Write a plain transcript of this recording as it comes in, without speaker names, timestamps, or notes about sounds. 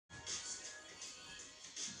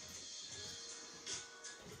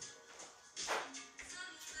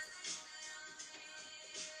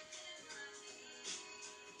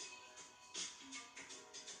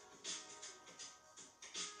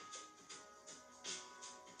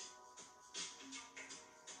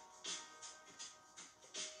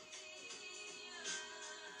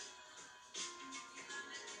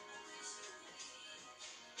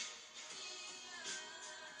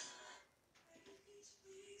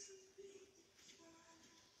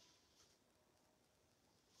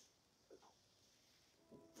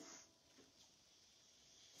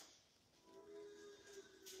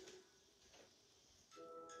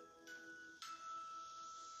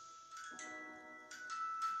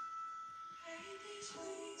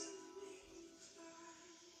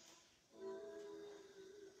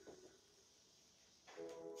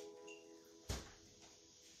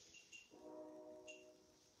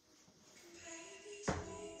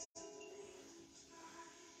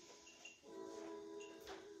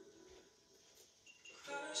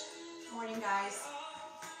guys.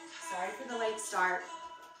 Sorry for the late start.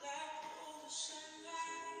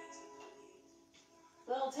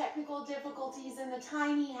 Little technical difficulties in the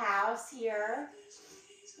tiny house here.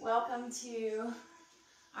 Welcome to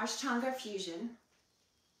Ashtanga Fusion.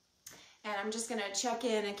 And I'm just going to check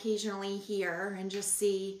in occasionally here and just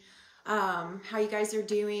see how you guys are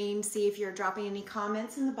doing. See if you're dropping any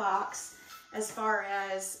comments in the box as far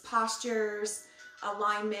as postures,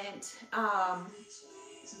 alignment.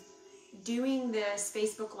 Doing this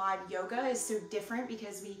Facebook Live yoga is so different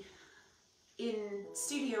because in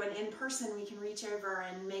studio and in person, we can reach over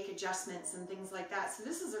and make adjustments and things like that. So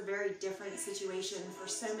this is a very different situation for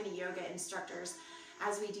so many yoga instructors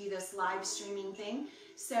as we do this live streaming thing.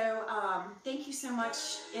 So thank you so much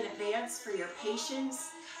in advance for your patience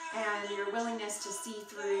and your willingness to see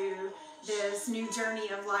through this new journey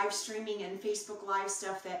of live streaming and Facebook Live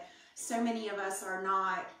stuff that so many of us are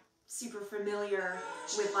not super familiar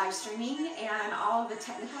with live streaming and all of the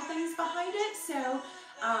technical things behind it. So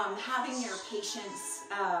having your patience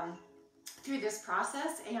through this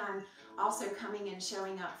process and also coming and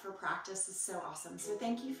showing up for practice is so awesome. So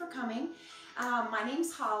thank you for coming. My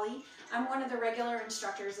name's Holly. I'm one of the regular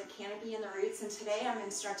instructors at Canopy in the Roots, and today I'm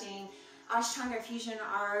instructing Ashtanga Fusion,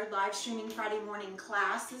 our live streaming Friday morning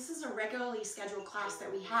class. This is a regularly scheduled class that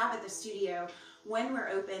we have at the studio when we're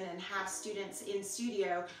open and have students in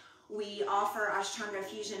studio. We offer Ashtanga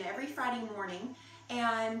Fusion every Friday morning.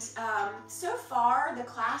 And so far, the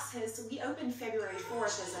class we opened February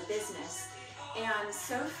 4th as a business. And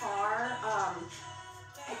so far,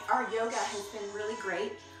 our yoga has been really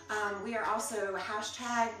great. We are also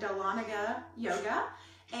hashtag Dalanaga Yoga.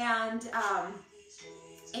 And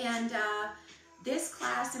this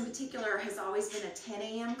class in particular has always been a 10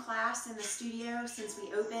 a.m. class in the studio since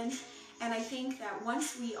we opened. And I think that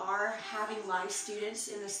once we are having live students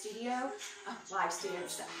in the studio,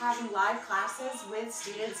 having live classes with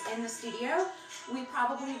students in the studio, we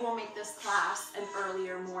probably will make this class an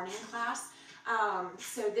earlier morning class.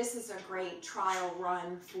 So this is a great trial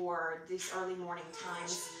run for these early morning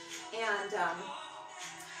times. And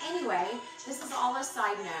anyway, this is all a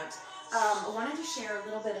side note. I wanted to share a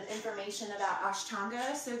little bit of information about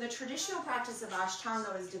Ashtanga. So the traditional practice of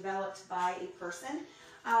Ashtanga was developed by a person.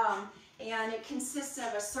 And it consists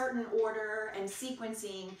of a certain order and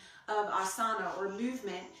sequencing of asana or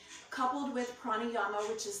movement, coupled with pranayama,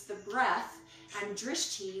 which is the breath, and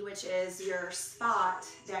drishti, which is your spot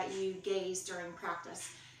that you gaze during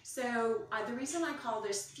practice. So the reason I call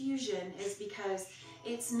this fusion is because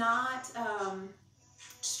it's not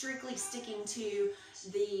strictly sticking to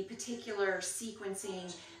the particular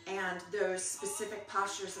sequencing and those specific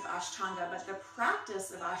postures of Ashtanga, but the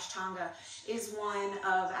practice of Ashtanga is one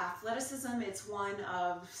of athleticism, it's one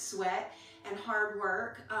of sweat and hard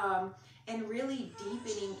work, and really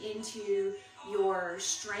deepening into your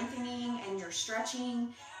strengthening and your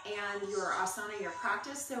stretching and your asana, your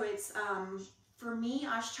practice. So it's, for me,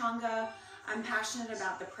 Ashtanga, I'm passionate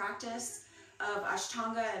about the practice of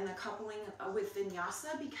Ashtanga and the coupling with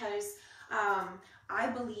vinyasa because I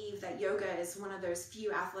believe that yoga is one of those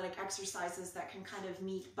few athletic exercises that can kind of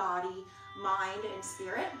meet body, mind, and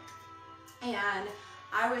spirit. And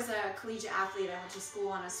I was a collegiate athlete. I went to school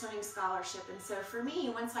on a swimming scholarship. And so for me,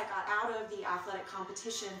 once I got out of the athletic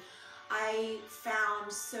competition, I found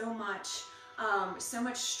so much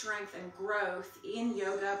strength and growth in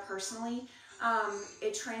yoga personally.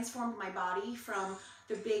 It transformed my body from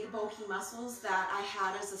the big bulky muscles that I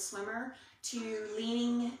had as a swimmer to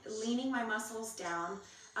leaning my muscles down,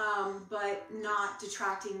 but not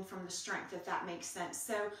detracting from the strength, if that makes sense.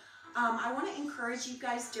 So I want to encourage you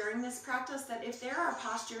guys during this practice that if there are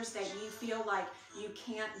postures that you feel like you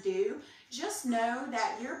can't do, just know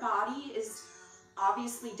that your body is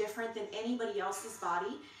obviously different than anybody else's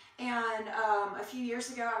body. And a few years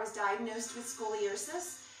ago, I was diagnosed with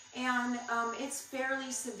scoliosis. And it's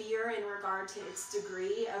fairly severe in regard to its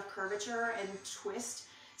degree of curvature and twist.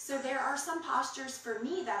 So there are some postures for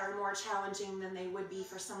me that are more challenging than they would be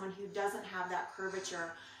for someone who doesn't have that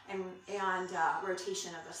curvature and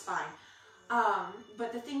rotation of the spine.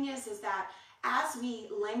 But the thing is that as we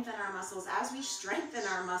lengthen our muscles, as we strengthen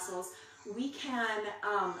our muscles, we can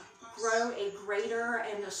grow a greater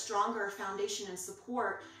and a stronger foundation and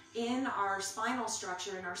support in our spinal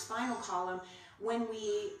structure, in our spinal column. When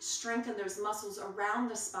we strengthen those muscles around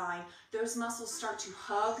the spine, those muscles start to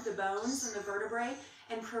hug the bones and the vertebrae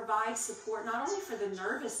and provide support not only for the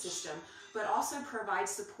nervous system, but also provide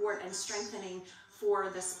support and strengthening for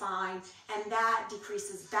the spine. And that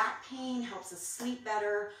decreases back pain, helps us sleep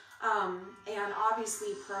better, and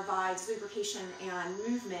obviously provides lubrication and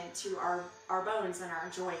movement to our bones and our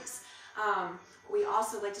joints. We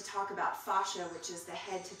also like to talk about fascia, which is the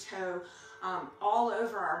head to toe. All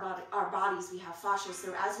over our bodies we have fascia.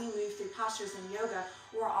 So as we move through postures in yoga,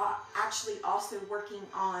 we're actually also working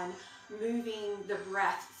on moving the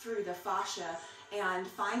breath through the fascia and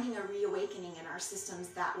finding a reawakening in our systems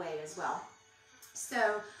that way as well.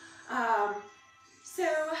 So,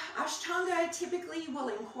 Ashtanga typically will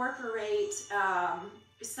incorporate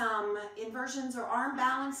some inversions or arm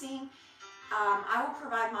balancing. I will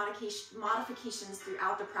provide modifications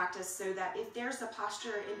throughout the practice so that if there's a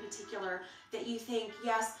posture in particular that you think,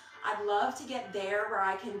 yes, I'd love to get there where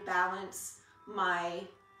I can balance my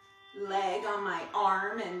leg on my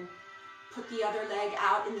arm and put the other leg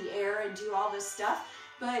out in the air and do all this stuff,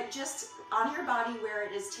 but just on your body where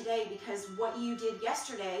it is today, because what you did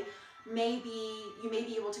yesterday, you may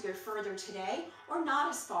be able to go further today or not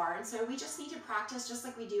as far. And so we just need to practice just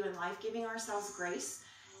like we do in life, giving ourselves grace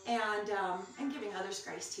and giving others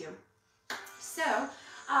grace too. So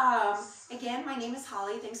again, my name is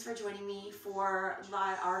Holly. Thanks for joining me for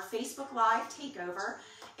our Facebook Live takeover.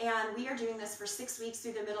 And we are doing this for 6 weeks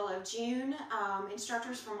through the middle of June.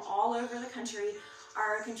 Instructors from all over the country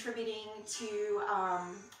are contributing to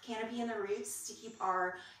Canopy and the Roots to keep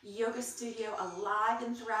our yoga studio alive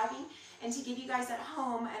and thriving, and to give you guys at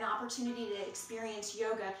home an opportunity to experience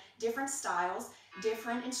yoga, different styles,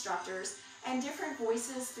 different instructors, and different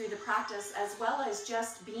voices through the practice, as well as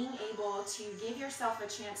just being able to give yourself a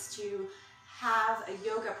chance to have a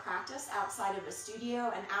yoga practice outside of a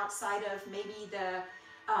studio and outside of maybe the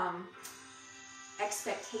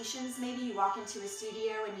expectations. Maybe you walk into a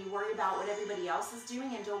studio and you worry about what everybody else is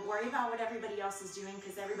doing, and don't worry about what everybody else is doing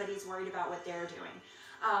because everybody's worried about what they're doing.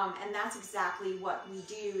 And that's exactly what we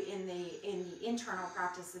do in the internal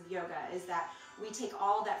practice of yoga, is that we take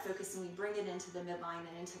all that focus and we bring it into the midline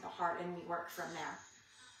and into the heart, and we work from there.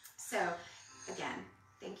 So again,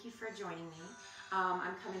 thank you for joining me.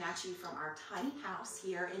 I'm coming at you from our tiny house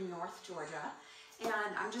here in North Georgia.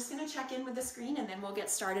 And I'm just going to check in with the screen and then we'll get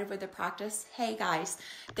started with the practice. Hey guys,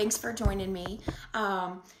 thanks for joining me.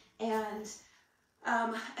 Again,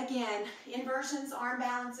 inversions, arm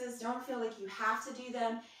balances, don't feel like you have to do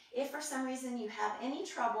them. If for some reason you have any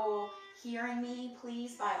trouble hearing me,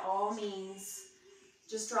 please, by all means,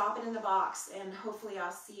 just drop it in the box and hopefully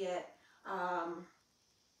I'll see it.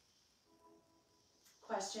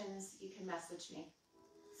 Questions, you can message me.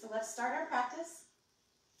 So let's start our practice.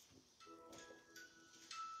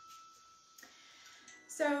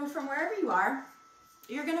 So from wherever you are,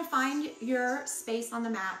 you're going to find your space on the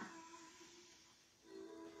mat.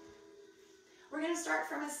 We're going to start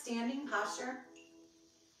from a standing posture,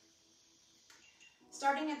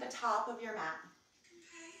 starting at the top of your mat.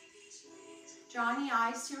 Drawing the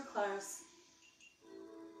eyes to a close,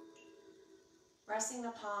 resting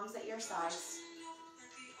the palms at your sides.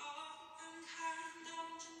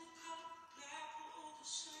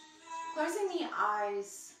 Closing the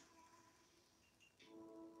eyes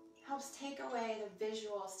helps take away the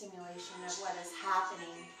visual stimulation of what is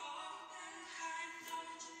happening.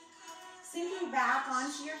 Sinking back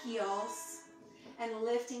onto your heels and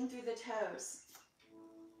lifting through the toes.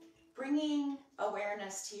 Bringing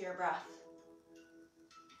awareness to your breath.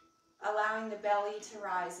 Allowing the belly to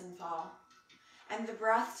rise and fall. And the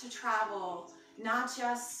breath to travel not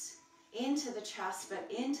just into the chest but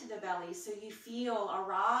into the belly, so you feel a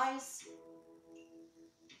rise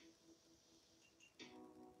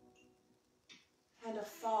and a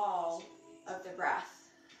fall of the breath,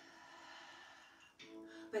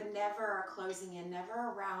 but never a closing in, never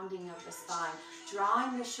a rounding of the spine,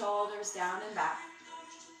 drawing the shoulders down and back,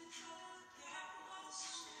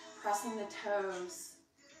 pressing the toes,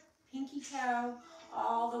 pinky toe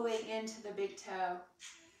all the way into the big toe,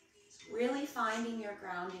 really finding your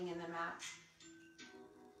grounding in the mat.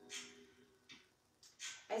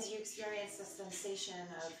 As you experience the sensation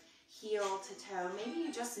of heel to toe, maybe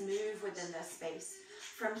you just move within this space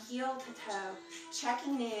from heel to toe,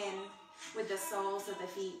 checking in with the soles of the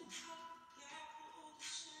feet.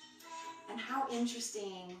 And how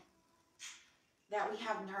interesting that we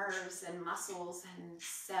have nerves and muscles and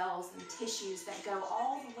cells and tissues that go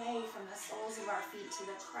all the way from the soles of our feet to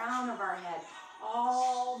the crown of our head,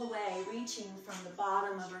 all the way, reaching from the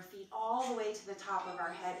bottom of our feet all the way to the top of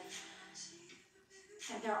our head.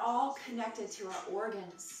 And they're all connected to our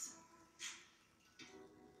organs.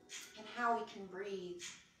 And how we can breathe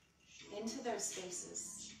into those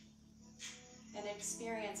spaces and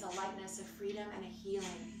experience a lightness, a freedom, and a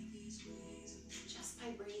healing just by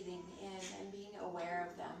breathing in and being aware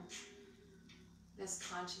of them, this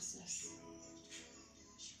consciousness.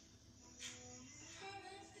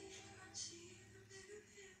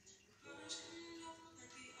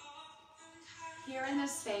 here in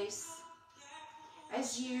this space,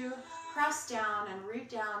 as you press down and root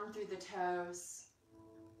down through the toes,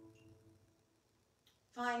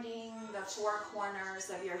 finding the four corners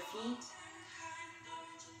of your feet,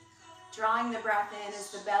 drawing the breath in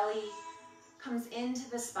as the belly comes into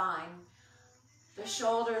the spine, the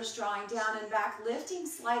shoulders drawing down and back, lifting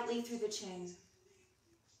slightly through the chin.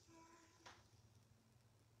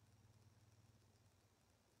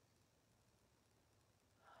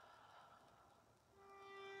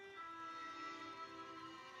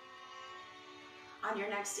 On your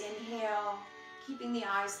next inhale, keeping the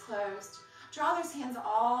eyes closed, draw those hands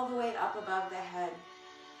all the way up above the head.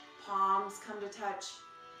 Palms come to touch,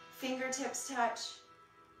 fingertips touch,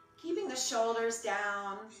 keeping the shoulders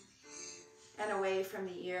down and away from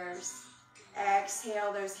the ears.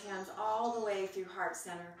 Exhale those hands all the way through heart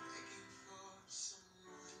center.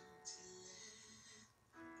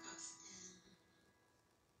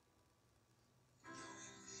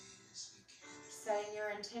 Setting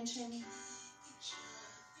your intention,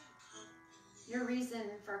 your reason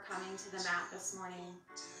for coming to the mat this morning.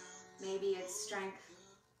 Maybe it's strength,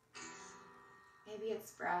 maybe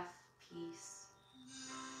it's breath, peace.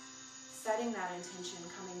 Setting that intention,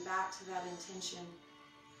 coming back to that intention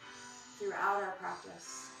throughout our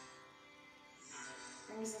practice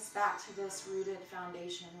brings us back to this rooted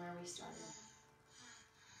foundation where we started.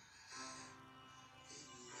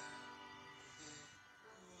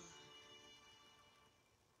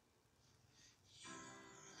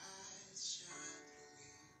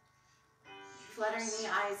 Fluttering the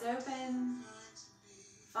eyes open,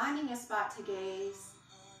 finding a spot to gaze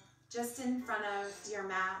just in front of your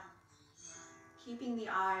mat, keeping the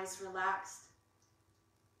eyes relaxed,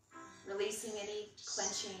 releasing any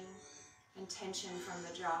clenching and tension from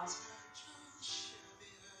the jaw.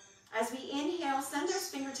 As we inhale, send those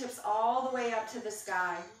fingertips all the way up to the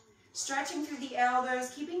sky, stretching through the elbows,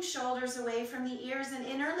 keeping shoulders away from the ears and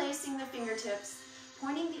interlacing the fingertips,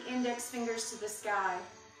 pointing the index fingers to the sky.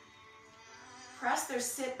 Press those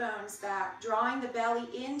sit bones back, drawing the belly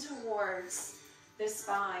in towards the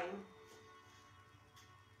spine.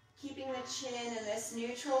 Keeping the chin in this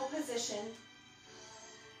neutral position.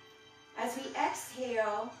 As we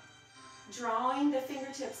exhale, drawing the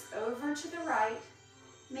fingertips over to the right,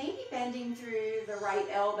 maybe bending through the right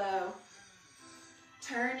elbow.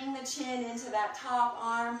 Turning the chin into that top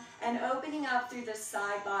arm and opening up through the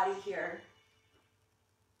side body here.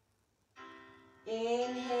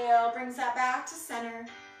 Inhale, brings that back to center.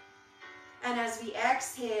 And as we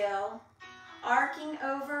exhale, arcing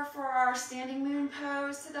over for our standing moon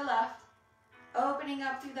pose to the left, opening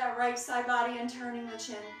up through that right side body and turning the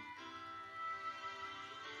chin.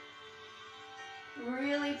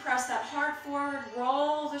 Really press that heart forward,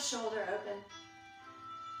 roll the shoulder open.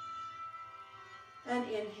 And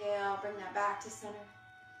inhale, bring that back to center.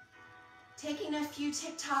 Taking a few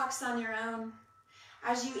tick-tocks on your own.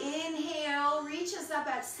 As you inhale, reach us up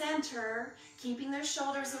at center, keeping those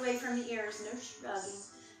shoulders away from the ears, no shrugging.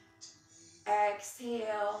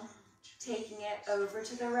 Exhale, taking it over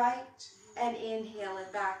to the right, and inhale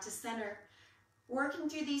it back to center. Working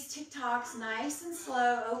through these tick-tocks nice and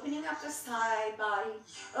slow, opening up the side body,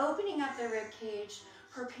 opening up the rib cage,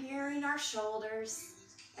 preparing our shoulders.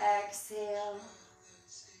 Exhale.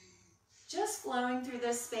 Just flowing through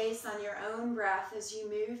this space on your own breath as you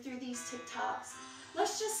move through these tick-tocks.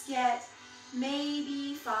 Let's just get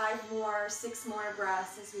maybe 5 more, 6 more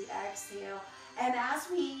breaths as we exhale. And as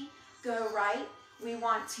we go right, we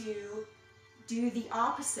want to do the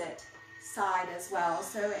opposite side as well.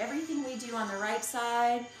 So everything we do on the right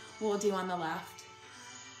side, we'll do on the left.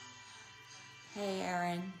 Hey,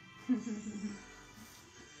 Erin. Love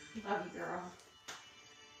you, girl.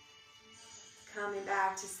 Coming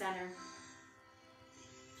back to center.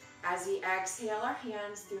 As we exhale our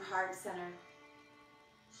hands through heart center.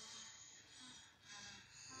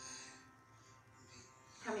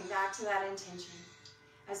 Coming back to that intention.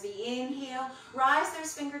 As we inhale, rise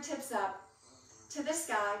those fingertips up to the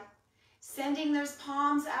sky, sending those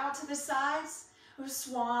palms out to the sides.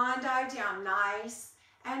 Swan dive down, nice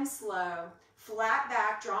and slow. Flat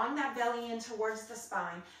back, drawing that belly in towards the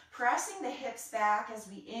spine, pressing the hips back as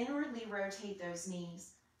we inwardly rotate those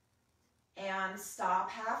knees. And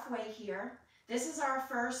stop halfway here. This is our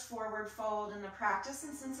first forward fold in the practice,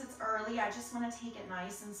 and since it's early, I just want to take it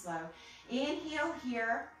nice and slow. Inhale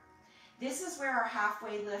here. This is where our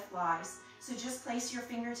halfway lift lies. So just place your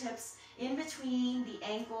fingertips in between the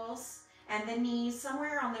ankles and the knees,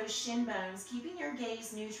 somewhere on those shin bones, keeping your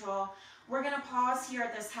gaze neutral. We're going to pause here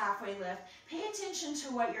at this halfway lift. Pay attention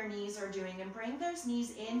to what your knees are doing and bring those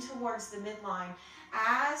knees in towards the midline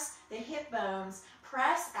as the hip bones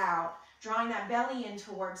press out, drawing that belly in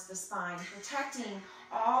towards the spine, protecting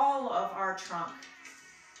all of our trunk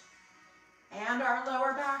and our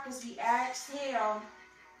lower back as we exhale,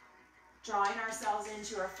 drawing ourselves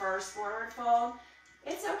into our first forward fold.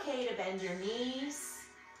 It's okay to bend your knees.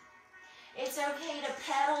 It's okay to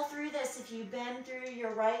pedal through this if you bend through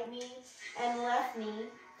your right knee and left knee.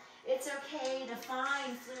 It's okay to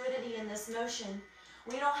find fluidity in this motion.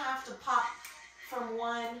 We don't have to pop from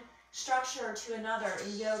one structure to another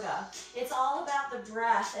in yoga. It's all about the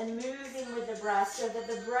breath and moving with the breath so that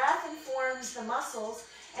the breath informs the muscles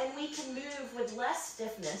and we can move with less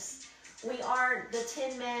stiffness. We aren't the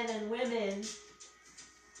tin men and women.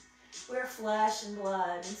 We're flesh and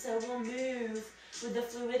blood, and so we'll move with the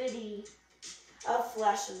fluidity of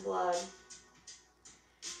flesh and blood.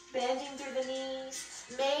 Bending through the knees,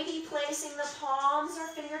 maybe placing the palms or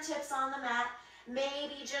fingertips on the mat,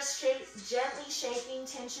 maybe just gently shaking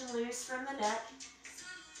tension loose from the neck.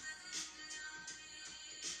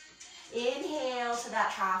 Inhale to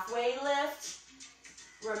that halfway lift.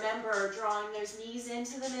 Remember, drawing those knees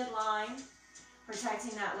into the midline,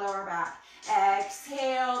 protecting that lower back.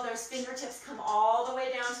 Exhale, those fingertips come all the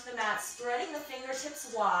way down to the mat, spreading the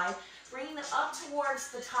fingertips wide, bringing them up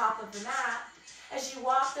towards the top of the mat as you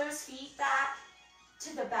walk those feet back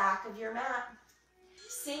to the back of your mat.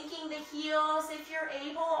 Sinking the heels, if you're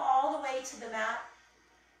able, all the way to the mat.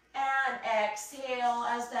 And exhale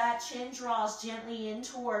as that chin draws gently in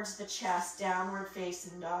towards the chest, downward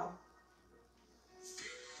facing dog.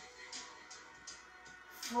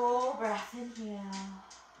 Full breath, inhale.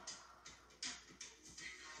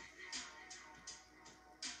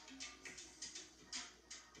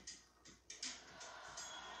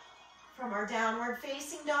 From our downward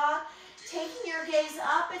facing dog, taking your gaze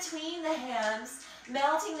up between the hands,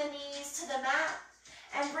 melting the knees to the mat,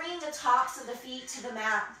 and bringing the tops of the feet to the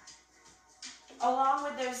mat. Along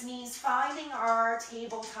with those knees, finding our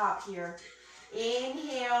tabletop here.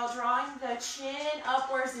 Inhale, drawing the chin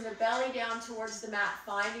upwards and the belly down towards the mat,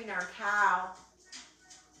 finding our cow.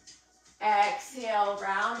 Exhale,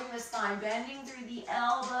 rounding the spine, bending through the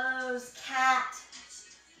elbows, cat.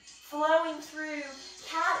 Flowing through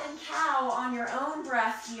cat and cow on your own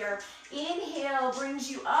breath here. Inhale brings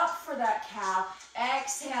you up for that cow.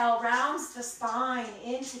 Exhale rounds the spine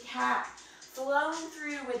into cat. Flowing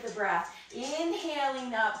through with the breath.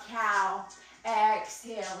 Inhaling up cow.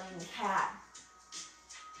 Exhaling cat.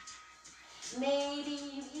 Maybe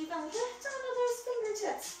you even lift onto those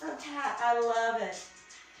fingertips for cat. I love it.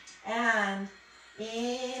 And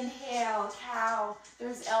inhale, cow.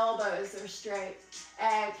 Those elbows are straight.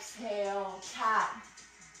 Exhale, cat.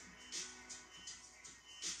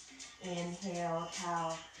 Inhale,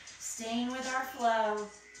 cow. Staying with our flow.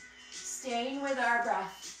 Staying with our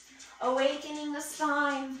breath. Awakening the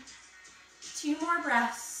spine. 2 more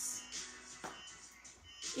breaths.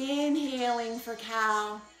 Inhaling for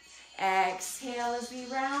cow. Exhale as we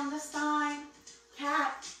round the spine.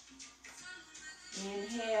 Cat.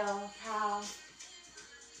 Inhale, cow.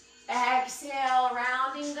 Exhale,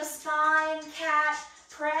 rounding the spine, cat.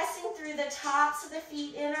 Pressing through the tops of the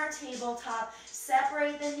feet in our tabletop.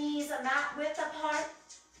 Separate the knees a mat width apart.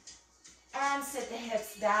 And sit the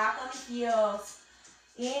hips back on the heels.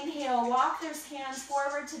 Inhale, walk those hands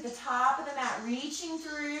forward to the top of the mat, reaching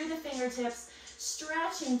through the fingertips,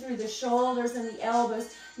 stretching through the shoulders and the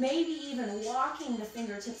elbows, maybe even walking the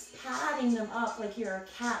fingertips, patting them up like you're a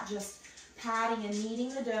cat, just patting and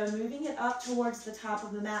kneading the dough, moving it up towards the top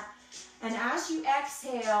of the mat. And as you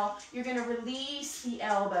exhale, you're going to release the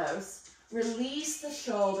elbows, release the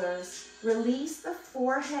shoulders, release the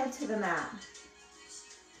forehead to the mat.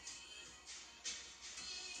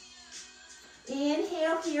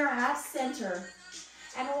 Inhale here at center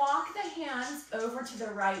and walk the hands over to the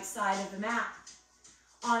right side of the mat.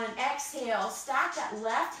 On an exhale, stack that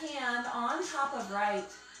left hand on top of right.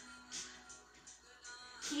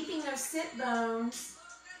 Keeping those sit bones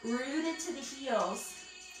rooted to the heels.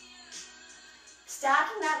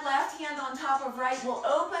 Stacking that left hand on top of right will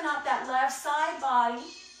open up that left side body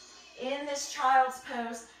in this child's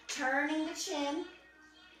pose, turning the chin,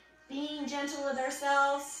 being gentle with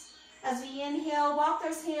ourselves. As we inhale, walk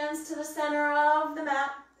those hands to the center of the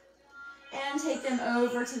mat and take them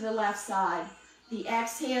over to the left side. The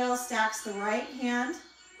exhale stacks the right hand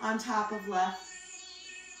on top of left.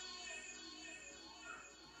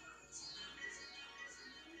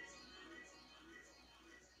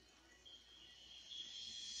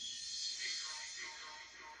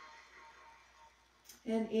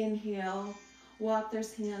 And inhale, walk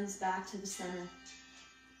those hands back to the center.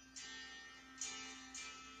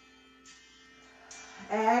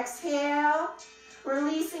 Exhale,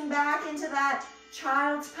 releasing back into that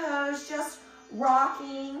Child's pose, just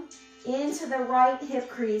rocking into the right hip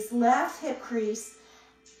crease, left hip crease.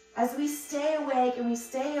 As we stay awake and we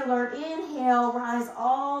stay alert, inhale, rise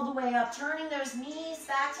all the way up, turning those knees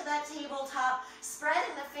back to that tabletop,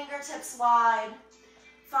 spreading the fingertips wide.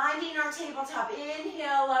 Finding our tabletop,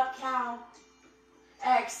 inhale up, cow.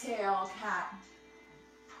 Exhale, cat.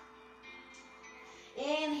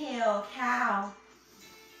 Inhale, cow.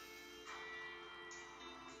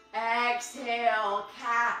 Exhale,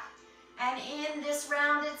 cat. And in this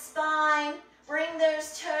rounded spine, bring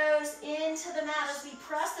those toes into the mat as we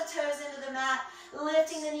press the toes into the mat,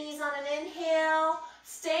 lifting the knees on an inhale,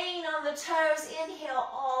 staying on the toes, inhale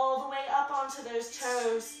all the way up onto those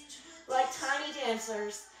toes, like tiny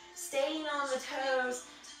dancers, staying on the toes,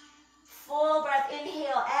 full breath,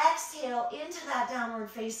 inhale, exhale into that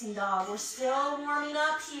downward facing dog. We're still warming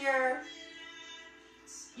up here.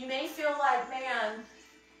 You may feel like, man,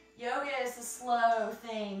 yoga is a slow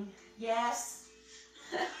thing. Yes,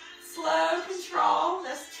 slow control,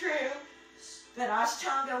 that's true. But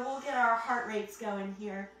Ashtanga will get our heart rates going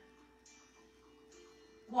here.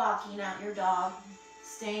 Walking out your dog,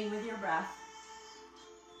 staying with your breath.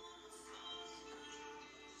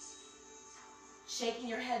 Shaking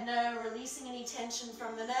your head no, releasing any tension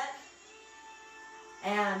from the neck.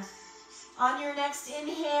 And on your next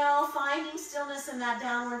inhale, finding stillness in that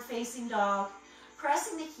downward facing dog.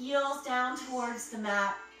 Pressing the heels down towards the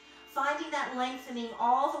mat. Finding that lengthening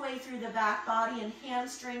all the way through the back body and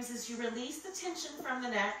hamstrings as you release the tension from the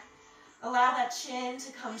neck. Allow that chin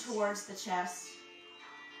to come towards the chest.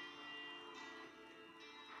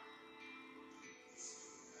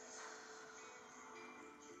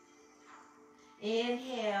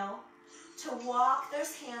 Inhale to walk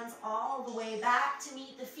those hands all the way back to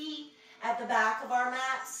meet the feet at the back of our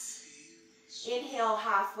mats. Inhale,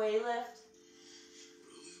 halfway lift.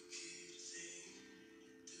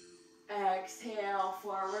 Exhale,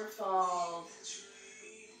 forward fold.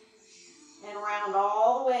 And round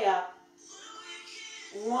all the way up.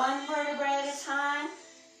 One vertebrae at a time.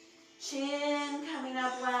 Chin coming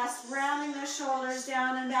up last, rounding those shoulders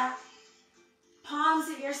down and back. Palms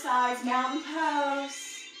at your sides, mountain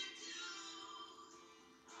pose.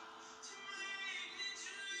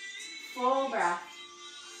 Full breath.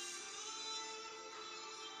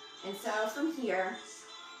 And so from here,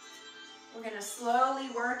 we're going to slowly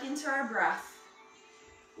work into our breath,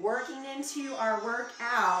 working into our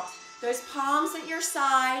workout. Those palms at your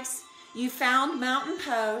sides, you found mountain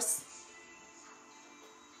pose.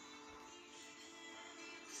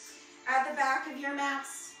 At the back of your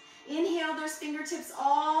mats, inhale those fingertips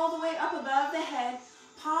all the way up above the head.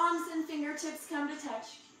 Palms and fingertips come to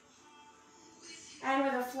touch. And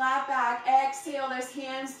with a flat back, exhale those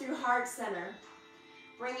hands through heart center.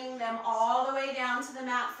 Bringing them all the way down to the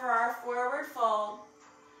mat for our forward fold.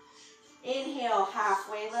 Inhale,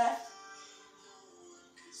 halfway lift.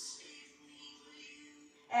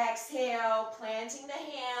 Exhale, planting the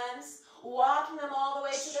hands, walking them all the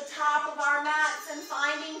way to the top of our mats and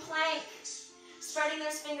finding plank. Spreading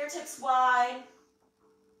those fingertips wide.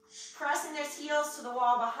 Pressing those heels to the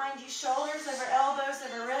wall behind you, shoulders over elbows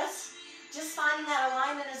over wrists. Just finding that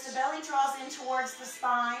alignment as the belly draws in towards the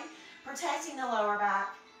spine. Protecting the lower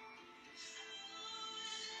back.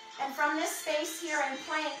 And from this space here in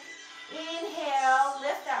plank, inhale,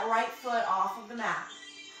 lift that right foot off of the mat.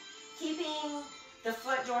 Keeping the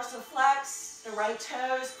foot dorsiflex, the right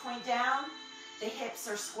toes point down, the hips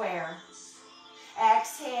are square.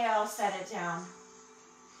 Exhale, set it down.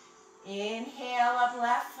 Inhale, up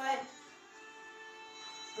left foot.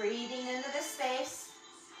 Breathing into the space,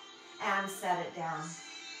 and set it down.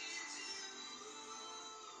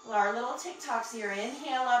 Our little tick-tocks here.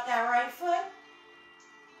 Inhale up that right foot.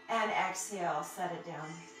 And exhale, set it down.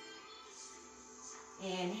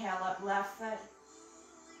 Inhale up left foot.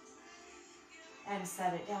 And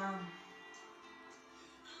set it down.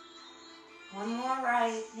 One more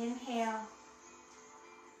right. Inhale.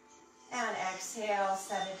 And exhale,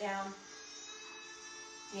 set it down.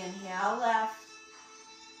 Inhale left.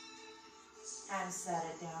 And set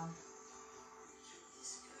it down.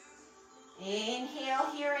 Inhale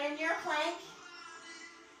here in your plank.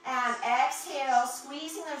 And exhale,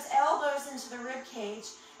 squeezing those elbows into the rib cage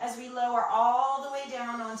as we lower all the way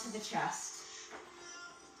down onto the chest.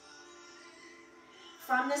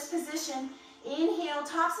 From this position, inhale,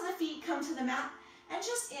 tops of the feet come to the mat, and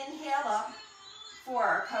just inhale up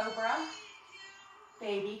for cobra,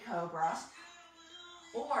 baby cobra.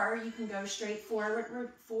 Or you can go straight forward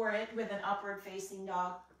for it with an upward facing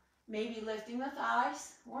dog, maybe lifting the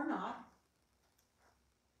thighs or not.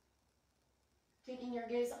 Taking your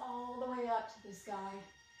gaze all the way up to the sky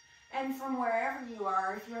And from wherever you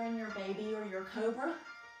are, if you're in your baby or your cobra,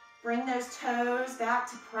 bring those toes back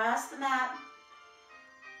to press the mat.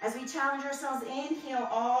 As we challenge ourselves, inhale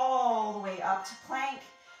all the way up to plank.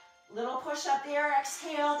 Little push up there,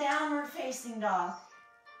 exhale, downward facing dog.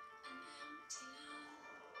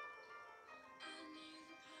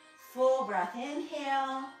 Full breath,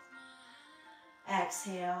 inhale,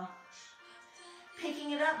 exhale.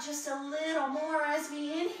 Picking it up just a little more as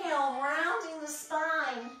we inhale, rounding the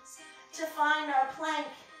spine to find our plank.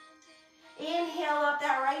 Inhale up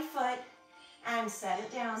that right foot and set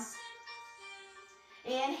it down.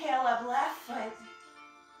 Inhale up left foot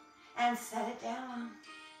and set it down.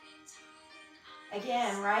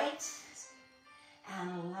 Again, right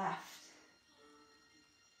and left.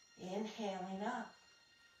 Inhaling up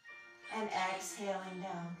and exhaling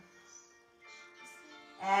down.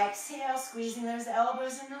 Exhale, squeezing those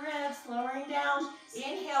elbows into ribs, lowering down.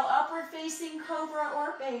 Inhale, upward facing cobra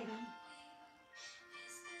or baby.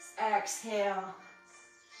 Exhale,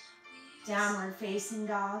 downward facing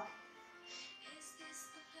dog.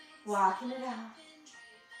 Walking it out.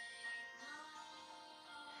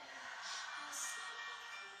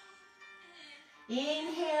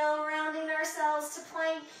 Inhale, rounding ourselves to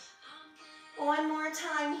plank. One more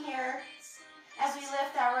time here as we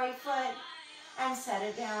lift that right foot and set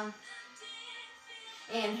it down.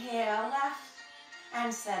 Inhale, left,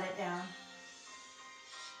 and set it down.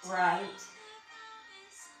 Right.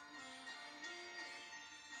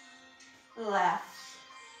 Left.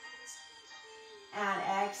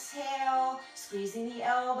 And exhale, squeezing the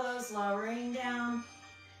elbows, lowering down.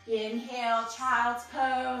 Inhale, child's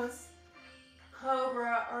pose.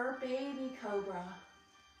 Cobra or baby cobra.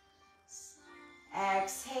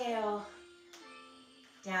 Exhale,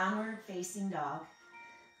 downward facing dog.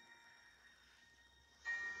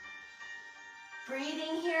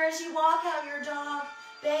 Breathing here as you walk out your dog,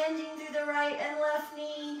 bending through the right and left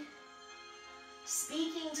knee.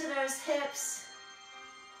 Speaking to those hips.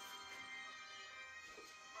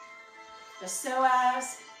 The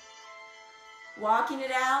psoas. Walking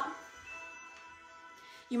it out.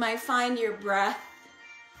 You might find your breath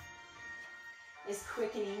is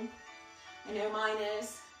quickening. I know mine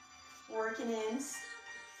is. Working in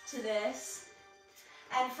to this.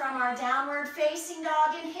 And from our downward facing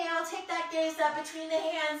dog, inhale, take that gaze up between the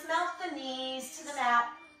hands, melt the knees to the mat.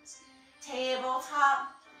 Tabletop.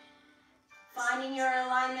 Finding your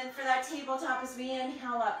alignment for that tabletop as we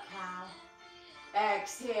inhale up, cow.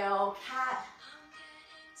 Exhale, cat.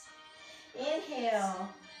 Inhale.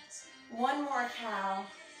 One more cow.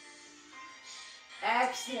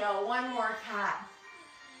 Exhale, one more cat.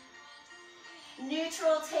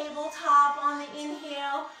 Neutral tabletop on the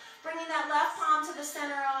inhale. Bringing that left palm to the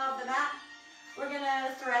center of the mat. We're going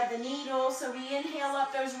to thread the needle. So we inhale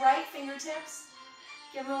up those right fingertips.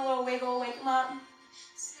 Give them a little wiggle, wake them up.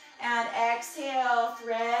 And exhale,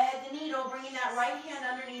 thread the needle, bringing that right hand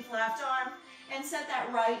underneath left arm. And set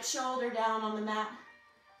that right shoulder down on the mat.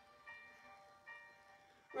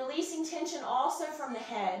 Releasing tension also from the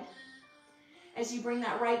head. As you bring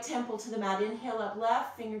that right temple to the mat, inhale up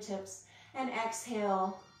left fingertips. And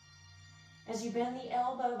exhale. As you bend the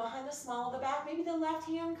elbow behind the small of the back, maybe the left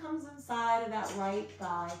hand comes inside of that right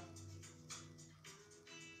thigh.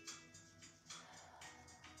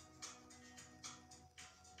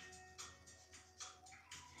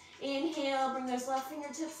 Inhale, bring those left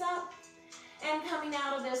fingertips up. And coming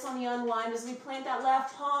out of this on the unwind as we plant that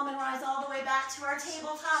left palm and rise all the way back to our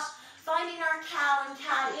tabletop. Finding our cow and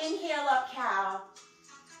cat. Inhale up, cow.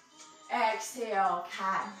 Exhale,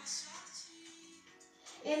 cat.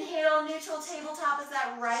 Inhale, neutral tabletop as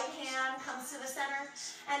that right hand comes to the center.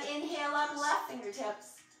 And inhale up, left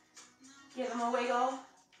fingertips. Give them a wiggle.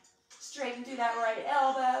 Straighten through that right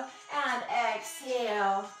elbow. And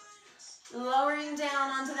exhale. Lowering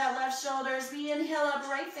down onto that left shoulder as we inhale up,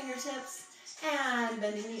 right fingertips. And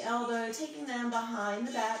bending the elbow, taking them behind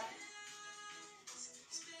the back.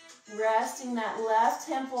 Resting that left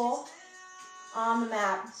temple on the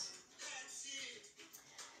mat.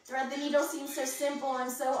 Thread the needle seems so simple,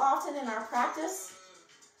 and so often in our practice,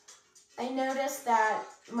 I notice that,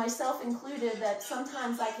 myself included, that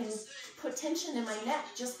sometimes I can put tension in my neck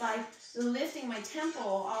just by lifting my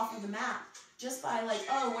temple off of the mat. Just by like,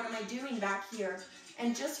 oh, what am I doing back here?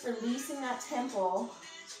 And just releasing that temple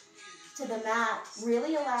to the mat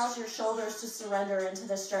really allows your shoulders to surrender into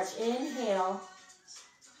the stretch. Inhale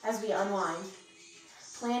as we unwind.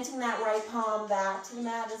 Planting that right palm back to the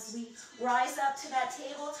mat as we rise up to that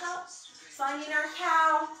tabletop. Finding our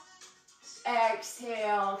cow.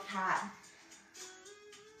 Exhale, cat.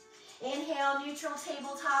 Inhale, neutral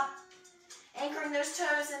tabletop. Anchoring those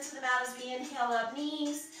toes into the mat as we inhale up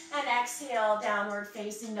knees and exhale, downward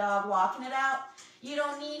facing dog, walking it out. You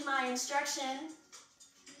don't need my instruction.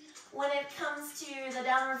 When it comes to the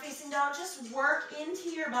downward facing dog, just work into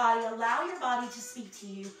your body. Allow your body to speak to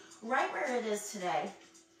you right where it is today.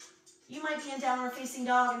 You might be in downward facing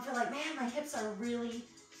dog and feel like, man, my hips are really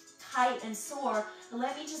tight and sore.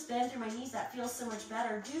 Let me just bend through my knees. That feels so much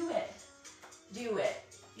better. Do it. Do it.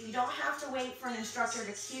 You don't have to wait for an instructor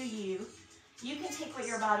to cue you. You can take what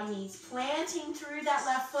your body needs. Planting through that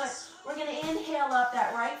left foot. We're going to inhale up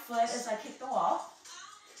that right foot as I kick the wall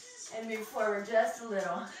and move forward just a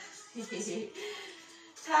little.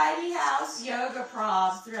 Tidy house yoga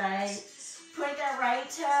props, right? Put that right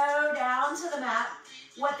toe down to the mat.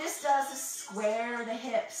 What this does is square the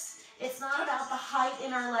hips. It's not about the height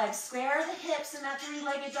in our legs. Square the hips in that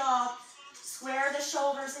three-legged dog. Square the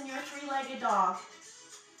shoulders in your three-legged dog.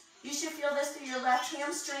 You should feel this through your left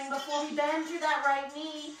hamstring before we bend through that right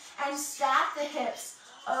knee and stack the hips,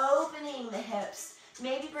 opening the hips.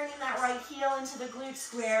 Maybe bringing that right heel into the glute,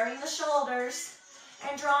 squaring the shoulders,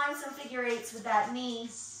 and drawing some figure eights with that knee.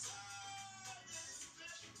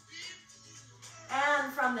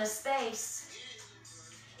 And from this space,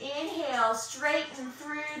 inhale, straighten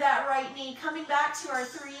through that right knee, coming back to our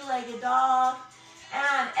three-legged dog.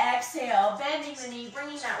 And exhale, bending the knee,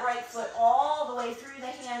 bringing that right foot all the way through the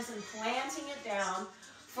hands and planting it down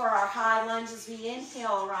for our high lunge as we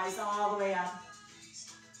inhale, rise all the way up.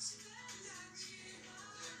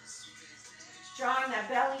 Drawing that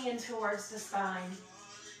belly in towards the spine.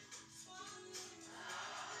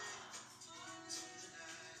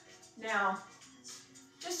 Now,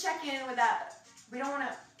 just check in with that. We don't want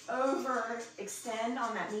to overextend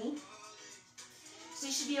on that knee. So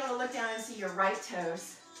you should be able to look down and see your right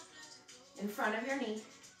toes in front of your knee.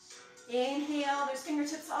 Inhale, those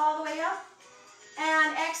fingertips all the way up.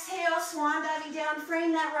 And exhale, swan diving down,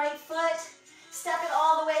 frame that right foot. Step it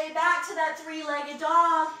all the way back to that three-legged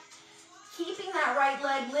dog. Keeping that right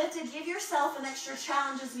leg lifted, give yourself an extra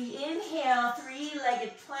challenge as we inhale,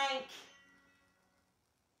 three-legged plank.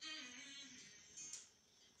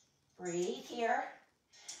 Breathe here.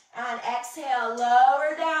 And exhale,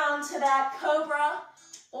 lower down to that cobra,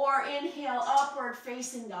 or inhale, upward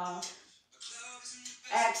facing dog.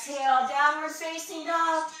 Exhale, downward facing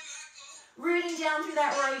dog. Rooting down through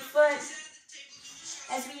that right foot.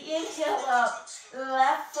 As we inhale up,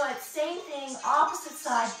 left foot, same thing, opposite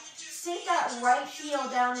side. Sink that right heel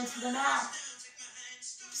down into the mat.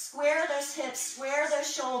 Square those hips, square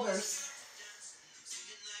those shoulders.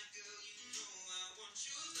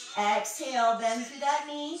 Exhale, bend through that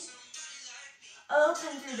knee.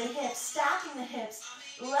 Open through the hips, stacking the hips.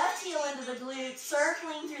 Left heel into the glute,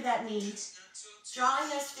 circling through that knee. Drawing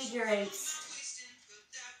those figure eights.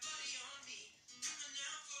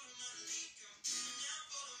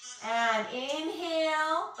 And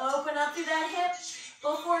inhale, open up through that hip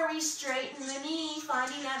before we straighten the knee,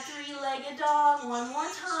 finding that three-legged dog. One more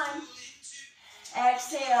time.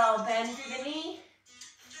 Exhale, bend through the knee.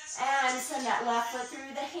 And send that left foot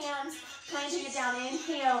through the hands, planting it down.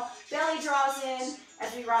 Inhale, belly draws in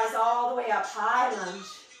as we rise all the way up, high lunge.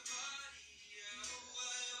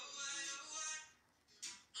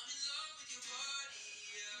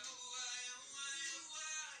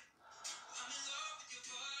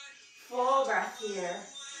 Full breath here.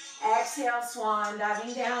 Exhale, swan,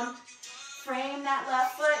 diving down. Frame that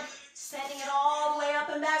left foot, sending it all the way up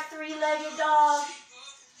and back, three-legged dog.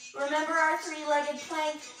 Remember our three-legged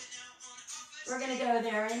plank. We're going to go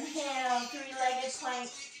there. Inhale, three-legged plank.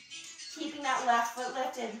 Keeping that left foot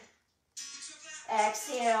lifted.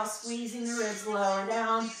 Exhale, squeezing the ribs lower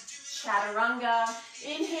down. Chaturanga.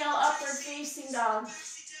 Inhale, upward facing dog.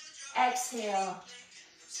 Exhale,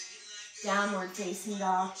 downward facing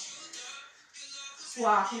dog.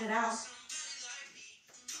 Walking it out.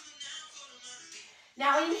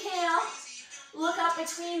 Now inhale, look up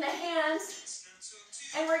between the hands.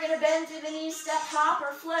 And we're going to bend through the knees, step, hop,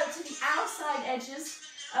 or float to the outside edges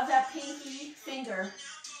of that pinky finger.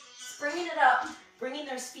 Bringing it up, bringing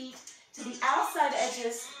those feet to the outside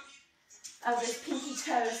edges of those pinky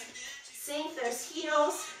toes. Sink those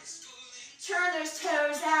heels, turn those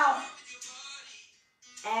toes out,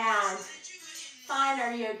 and find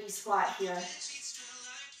our yogi squat here.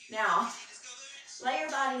 Now, let your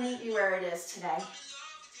body meet you where it is today.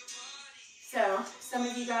 So, some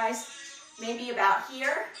of you guys, maybe about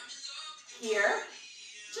here, here.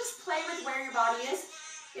 Just play with where your body is.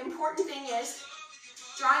 The important thing is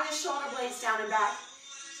drawing the shoulder blades down and back,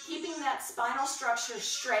 keeping that spinal structure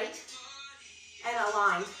straight and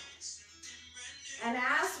aligned. And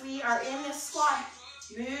as we are in this squat,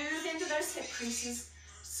 move into those hip creases,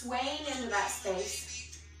 swaying into that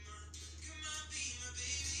space.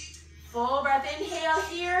 Full breath, inhale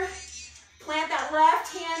here. Plant that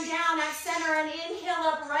left hand down at center and inhale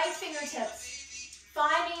up right fingertips.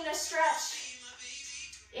 Finding a stretch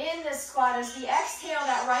in this squat. As we exhale,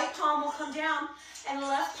 that right palm will come down and the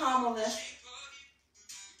left palm will lift.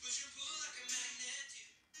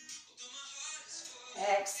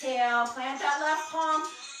 Exhale, plant that left palm.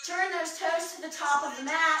 Turn those toes to the top of the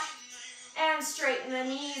mat and straighten the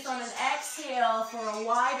knees on an exhale for a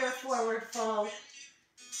wider forward fold.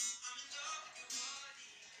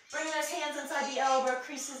 Bring those hands inside the elbow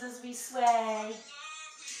creases as we sway.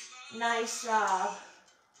 Nice job.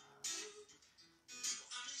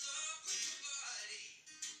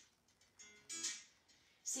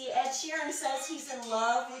 See, Ed Sheeran says he's in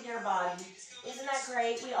love with your body. Isn't that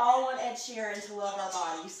great? We all want Ed Sheeran to love our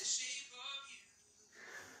bodies.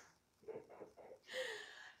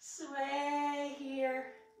 Sway here.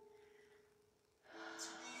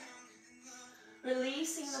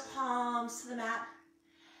 Releasing the palms to the mat.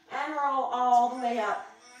 And roll all the way up.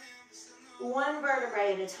 One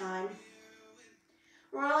vertebrae at a time.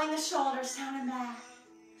 Rolling the shoulders down and back.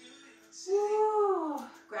 Woo.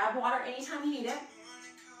 Grab water anytime you need it.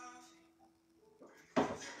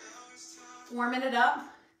 Warming it up.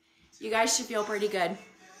 You guys should feel pretty good.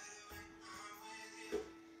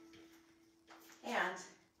 And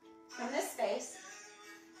from this space,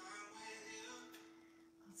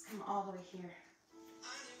 let's come all the way here.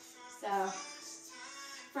 So,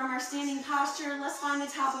 from our standing posture, let's find the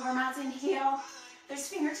top of our mats. Inhale. Those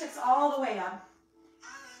fingertips all the way up.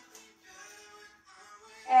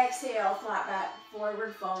 Exhale, flat back,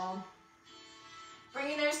 forward fold.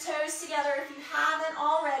 Bringing those toes together if you haven't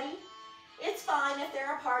already. It's fine if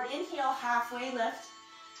they're apart. Inhale, halfway lift.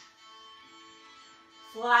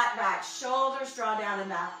 Flat back, shoulders draw down and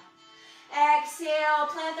back. Exhale,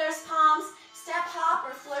 plant those palms. Step hop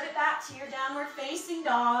or float it back to your downward facing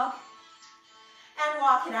dog. And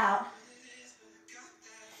walk it out.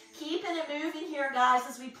 Keeping it moving here, guys,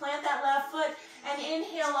 as we plant that left foot and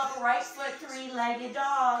inhale up right foot, three-legged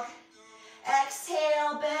dog.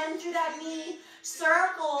 Exhale, bend through that knee,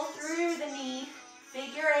 circle through the knee,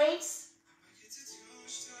 figure eights.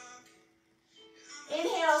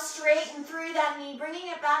 Inhale, straighten through that knee, bringing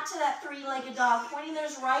it back to that three-legged dog, pointing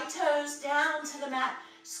those right toes down to the mat,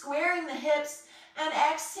 squaring the hips, and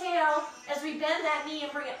exhale as we bend that knee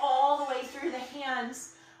and bring it all the way through the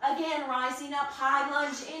hands. Again, rising up, high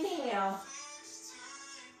lunge, inhale.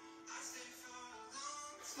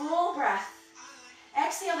 Full breath.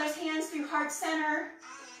 Exhale those hands through heart center.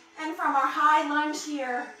 And from our high lunge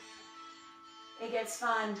here, it gets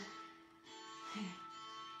fun.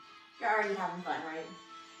 You're already having fun, right?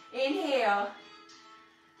 Inhale.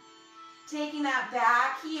 Taking that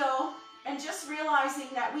back heel and just realizing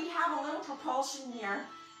that we have a little propulsion here.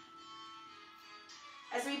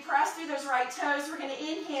 As we press through those right toes, we're going to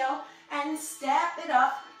inhale and step it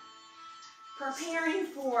up, preparing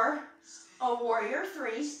for a warrior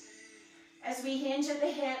three. As we hinge at the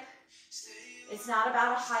hip, it's not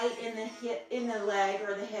about a height in the leg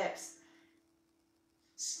or the hips.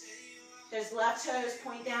 Those left toes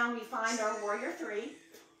point down, we find our warrior three.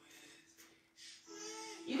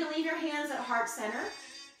 You can leave your hands at heart center.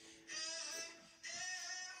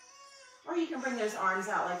 Or you can bring those arms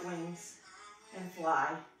out like wings and fly.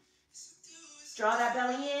 Draw that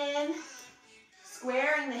belly in,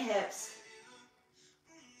 squaring the hips.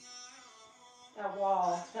 That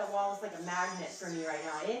wall is like a magnet for me right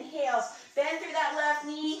now. Inhale, bend through that left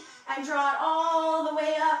knee and draw it all the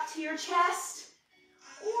way up to your chest.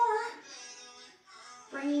 Or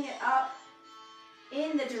bringing it up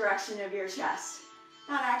in the direction of your chest,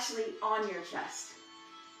 not actually on your chest.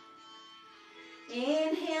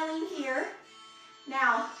 Inhaling here.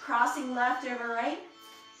 Now, crossing left over right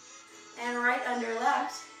and right under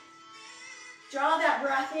left. Draw that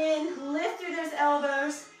breath in, lift through those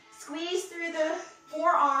elbows, squeeze through the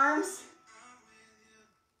forearms,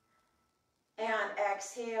 and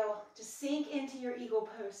exhale to sink into your eagle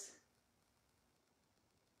pose.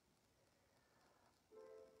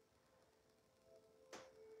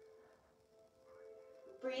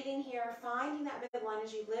 Breathing here, finding that midline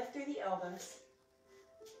as you lift through the elbows.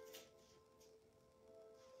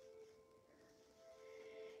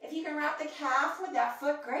 If you can wrap the calf with that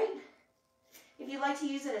foot, great. If you'd like to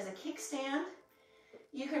use it as a kickstand,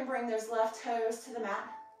 you can bring those left toes to the mat.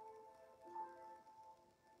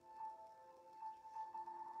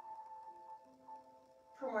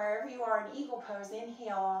 From wherever you are in eagle pose,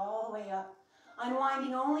 inhale all the way up.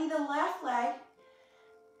 Unwinding only the left leg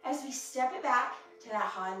as we step it back to that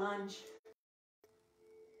high lunge.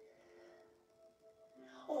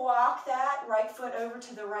 Walk that right foot over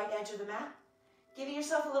to the right edge of the mat. Giving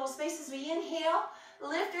yourself a little space as we inhale,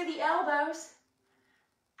 lift through the elbows.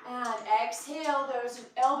 And exhale, those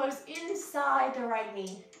elbows inside the right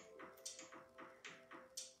knee.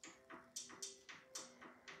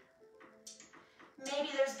 Maybe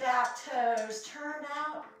those back toes turned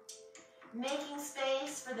out, making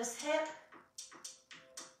space for this hip,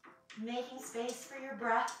 making space for your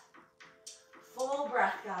breath. Full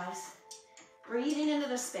breath, guys. Breathing into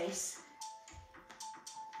the space.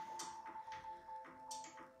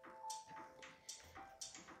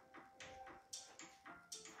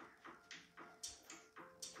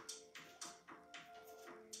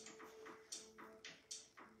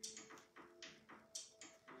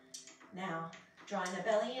 Now, drawing the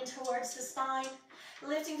belly in towards the spine,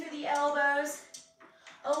 lifting through the elbows,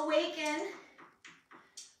 awaken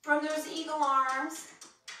from those eagle arms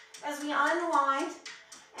as we unwind,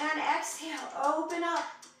 and exhale, open up,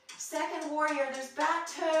 second warrior. Those back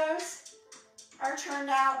toes are turned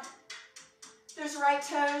out, those right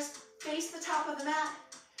toes face the top of the mat,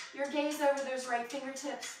 your gaze over those right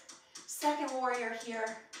fingertips, second warrior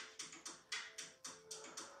here.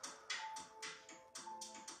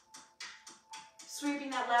 Sweeping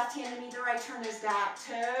that left hand to meet the right, turn those back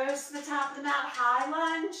toes to the top of the mat, high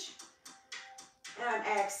lunge. And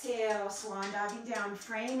exhale, swan diving down,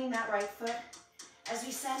 framing that right foot as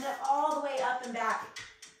we send it all the way up and back,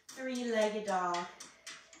 three-legged dog.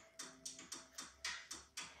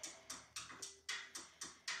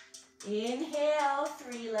 Inhale,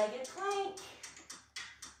 three-legged plank.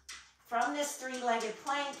 From this three-legged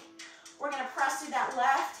plank, we're gonna press through that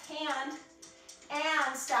left hand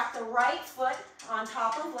and stack the right foot on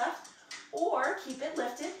top of left, or keep it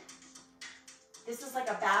lifted. This is like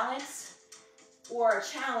a balance or a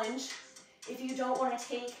challenge. If you don't want to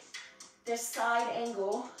take this side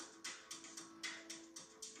angle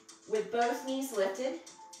with both knees lifted,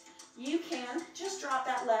 you can just drop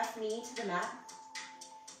that left knee to the mat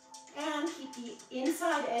and keep the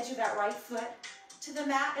inside edge of that right foot to the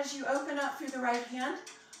mat as you open up through the right hand,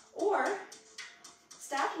 or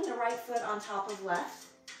stacking the right foot on top of left,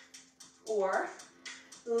 or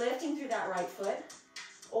lifting through that right foot,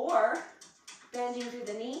 or bending through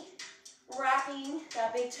the knee, wrapping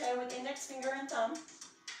that big toe with index finger and thumb.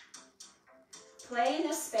 Play in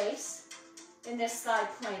this space, in this side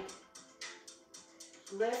plank.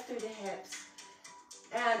 Lift through the hips.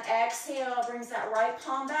 And exhale, brings that right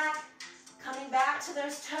palm back, coming back to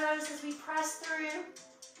those toes as we press through.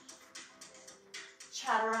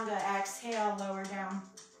 Chaturanga, exhale, lower down.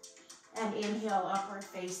 And inhale, upward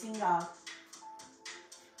facing dog.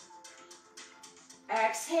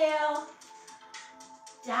 Exhale,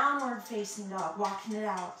 downward facing dog, walking it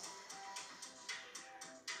out.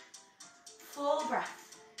 Full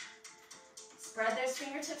breath. Spread those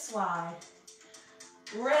fingertips wide.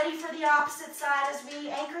 Ready for the opposite side as we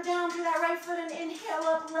anchor down through that right foot and inhale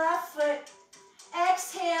up left foot.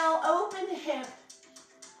 Exhale, open the hip.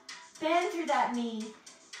 Bend through that knee.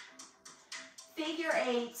 Figure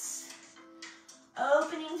eights.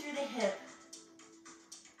 Opening through the hip.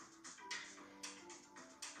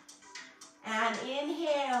 And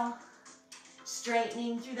inhale,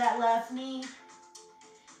 straightening through that left knee.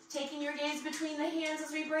 Taking your gaze between the hands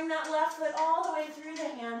as we bring that left foot all the way through the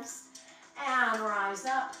hands. And rise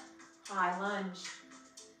up, high lunge.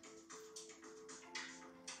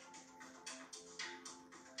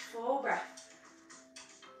 Full breath.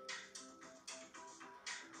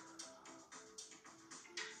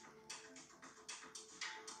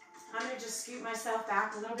 I'm going to just scoot myself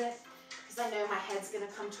back a little bit because I know my head's going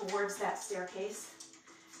to come towards that staircase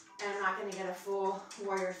and I'm not going to get a full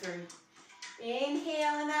warrior three.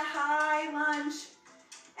 Inhale in that high lunge.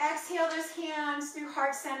 Exhale those hands through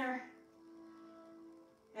heart center.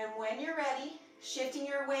 And when you're ready, shifting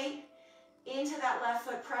your weight into that left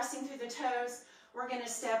foot, pressing through the toes, we're going to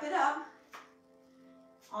step it up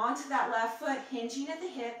onto that left foot, hinging at the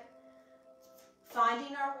hip,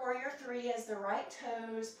 finding our warrior three as the right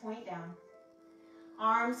toes point down.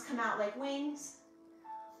 Arms come out like wings,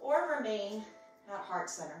 or remain at heart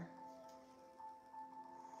center.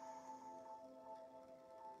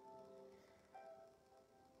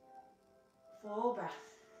 Full breath.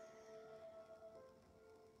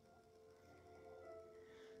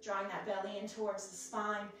 Drawing that belly in towards the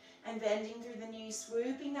spine and bending through the knee,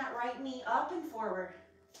 swooping that right knee up and forward.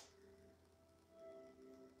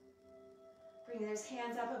 Bring those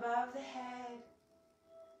hands up above the head.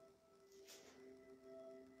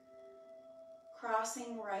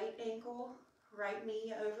 Crossing right ankle, right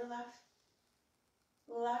knee over left.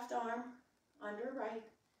 Left arm under right.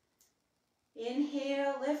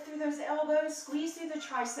 Inhale, lift through those elbows, squeeze through the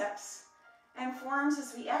triceps and forearms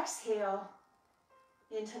as we exhale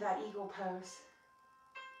into that eagle pose.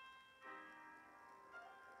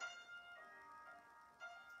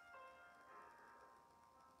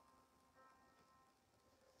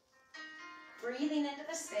 Breathing into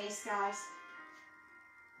the space, guys.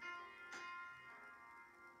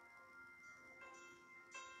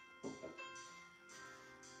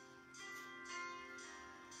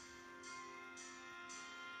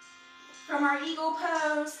 From our eagle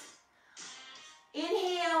pose,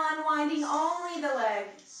 inhale, unwinding only the leg.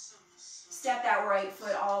 Step that right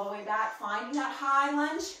foot all the way back, finding that high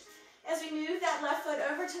lunge. As we move that left foot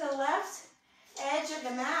over to the left edge of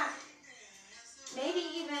the mat, maybe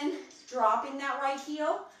even dropping that right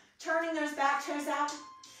heel, turning those back toes out.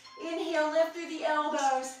 Inhale, lift through the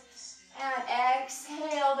elbows, and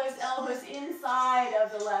exhale those elbows inside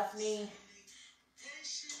of the left knee.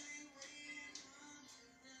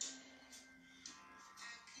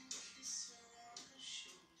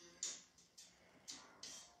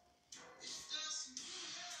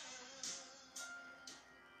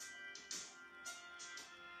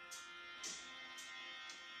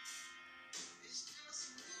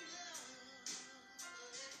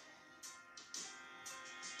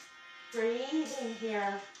 Breathe in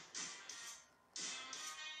here.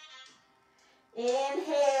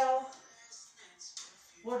 Inhale.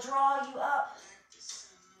 We'll draw you up.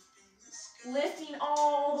 Lifting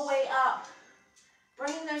all the way up.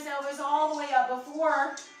 Bringing those elbows all the way up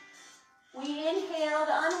before we inhale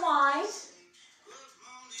to unwind.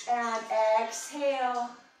 And exhale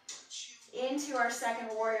into our second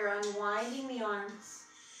warrior, unwinding the arms.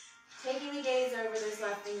 Taking the gaze over those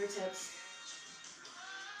left fingertips.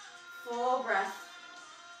 Full breath.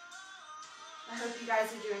 I hope you guys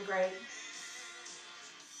are doing great.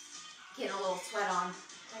 Getting a little sweat on,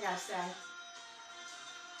 I gotta say.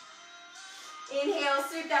 Inhale,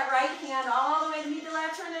 sweep that right hand all the way to meet the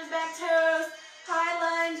left, turn those back toes. High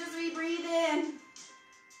lunge as we breathe in.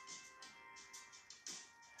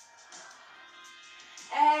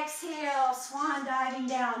 Exhale, swan diving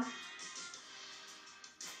down.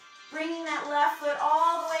 Bringing that left foot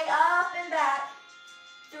all the way up and back.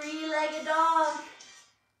 Three-legged dog.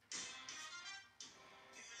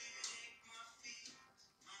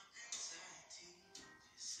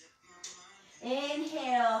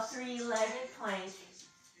 Inhale, three-legged plank.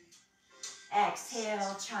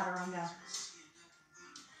 Exhale, chaturanga.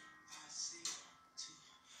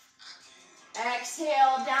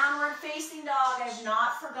 Exhale, downward facing dog. I've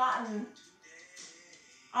not forgotten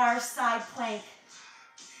our side plank.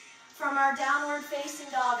 From our downward facing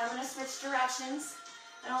dog, I'm going to switch directions.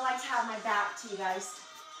 I don't like to have my back to you guys.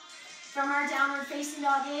 From our downward facing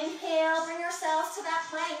dog, inhale, bring ourselves to that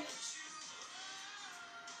plank.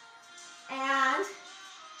 And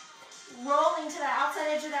rolling to the outside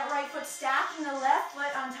edge of that right foot, stacking the left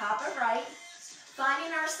foot on top of right.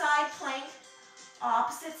 Finding our side plank,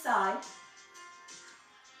 opposite side.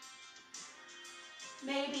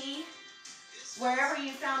 Maybe wherever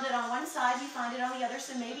you found it on one side, you find it on the other.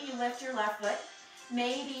 So maybe you lift your left foot.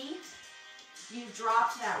 Maybe you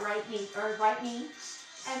dropped that right knee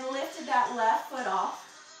and lifted that left foot off.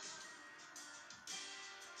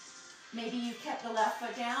 Maybe you kept the left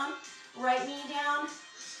foot down, right knee down.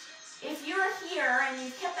 If you're here and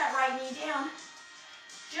you've kept that right knee down,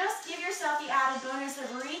 just give yourself the added bonus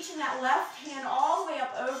of reaching that left hand all the way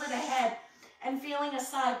up over the head and feeling a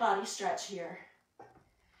side body stretch here.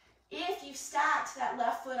 If you've stacked that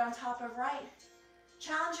left foot on top of right,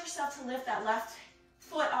 challenge yourself to lift that left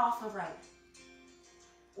foot off of right.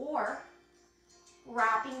 Or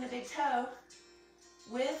wrapping the big toe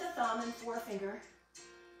with the thumb and forefinger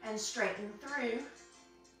and straighten through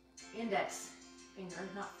index finger,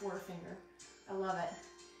 not forefinger. I love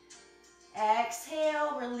it.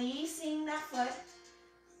 Exhale, releasing that foot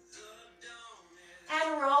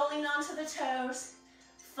and rolling onto the toes,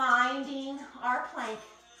 finding our plank.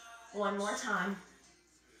 One more time.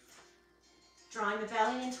 Drawing the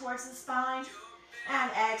belly in towards the spine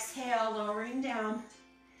and exhale, lowering down.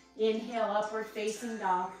 Inhale, upward facing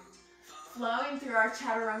dog. Flowing through our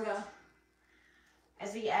chaturanga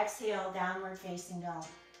as we exhale, downward facing dog.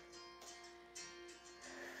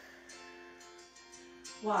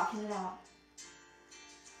 Walking it out.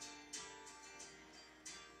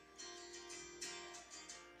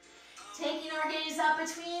 Taking our gaze up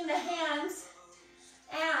between the hands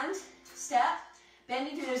and step,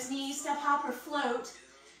 bending through those knees, step, hop, or float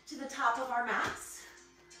to the top of our mats.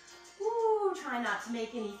 Ooh, try not to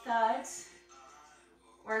make any thuds.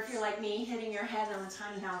 Or if you're like me, hitting your head on the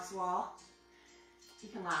tiny house wall, you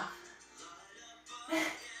can laugh.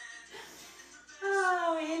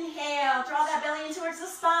 Oh, inhale, draw that belly in towards the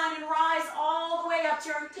spine and rise all the way up to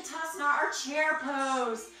your Utkatasana, our chair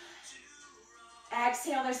pose.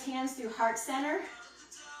 Exhale those hands through heart center,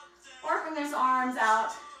 or bring those arms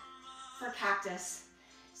out for cactus.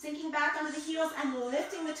 Sinking back onto the heels and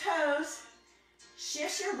lifting the toes.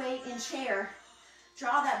 Shift your weight in chair.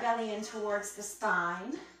 Draw that belly in towards the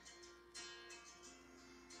spine.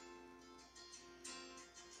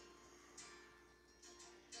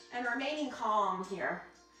 And remaining calm here.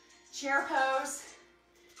 Chair pose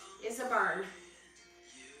is a burn.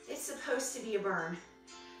 It's supposed to be a burn.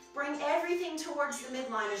 Bring everything towards the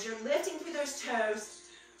midline as you're lifting through those toes,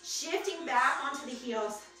 shifting back onto the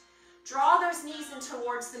heels. Draw those knees in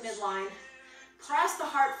towards the midline. Press the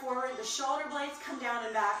heart forward, the shoulder blades come down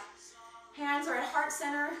and back. Hands are at heart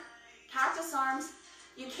center, cactus arms.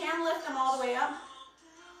 You can lift them all the way up,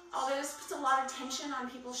 although this puts a lot of tension on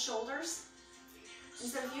people's shoulders. And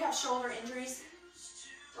so if you have shoulder injuries,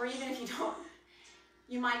 or even if you don't,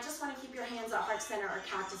 you might just want to keep your hands at heart center or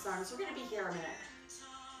cactus arms. We're going to be here a minute.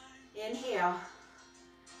 Inhale.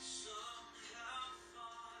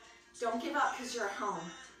 Don't give up because you're at home.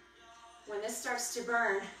 When this starts to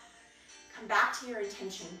burn, come back to your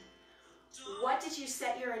intention. What did you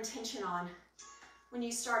set your intention on when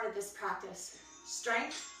you started this practice?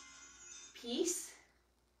 Strength? Peace?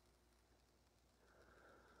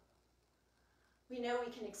 We know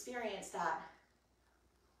we can experience that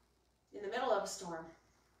in the middle of a storm,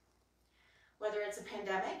 whether it's a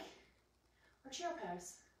pandemic or chair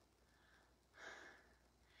pose.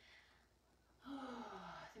 Oh,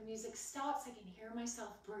 the music stops. I can hear myself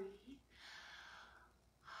breathe.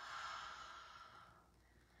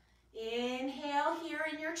 Inhale here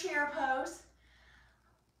in your chair pose.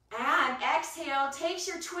 And exhale, takes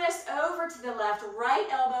your twist over to the left, right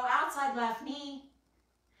elbow outside left knee.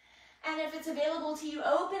 And if it's available to you,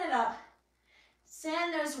 open it up.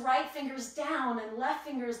 Send those right fingers down and left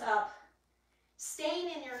fingers up. Staying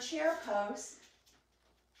in your chair pose.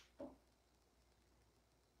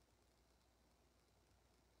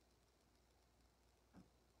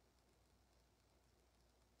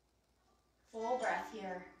 Full breath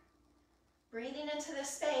here. Breathing into this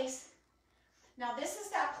space. Now this is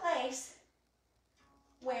that place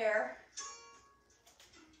where,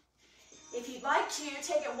 if you'd like to,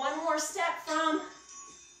 take it one more step from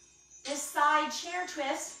this side chair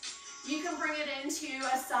twist, you can bring it into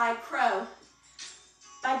a side crow.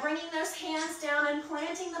 By bringing those hands down and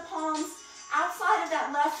planting the palms outside of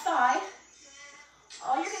that left thigh,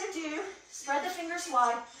 all you're going to do, spread the fingers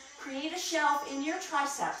wide, create a shelf in your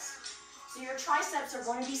triceps. So your triceps are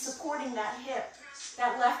going to be supporting that hip,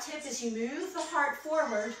 that left hip as you move the heart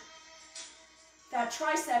forward. That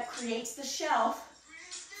tricep creates the shelf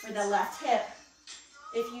for the left hip.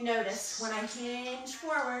 If you notice, when I hinge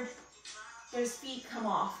forward, those feet come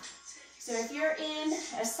off. So if you're in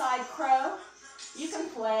a side crow, you can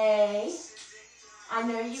play. I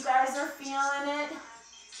know you guys are feeling it.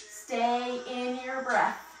 Stay in your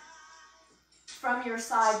breath. From your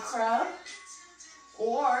side crow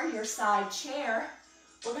or your side chair,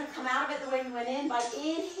 we're going to come out of it the way we went in by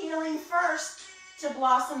inhaling first to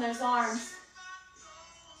blossom those arms.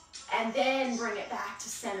 And then bring it back to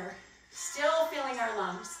center. Still feeling our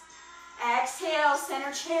lungs. Exhale,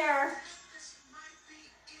 center chair.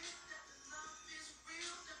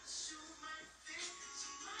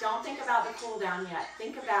 Don't think about the cool down yet.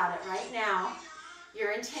 Think about it right now.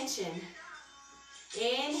 Your intention.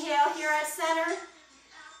 Inhale here at center.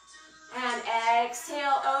 And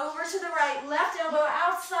exhale over to the right. Left elbow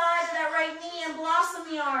outside of that right knee and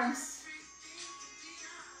blossom the arms.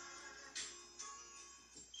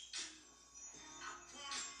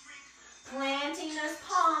 Planting those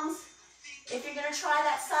palms. If you're going to try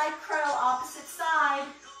that side crow, opposite side,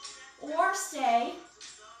 or stay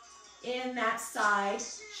in that side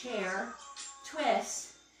chair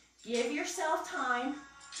twist. Give yourself time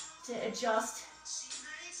to adjust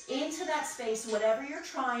into that space, whatever you're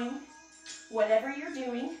trying, whatever you're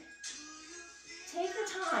doing. Take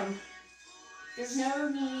your time. There's no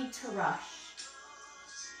need to rush.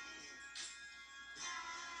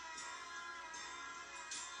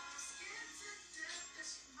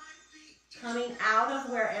 Coming out of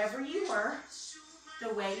wherever you were,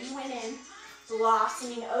 the way you went in,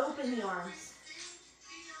 blossoming open the arms.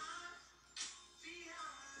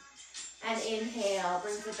 And inhale,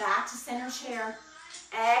 brings it back to center chair.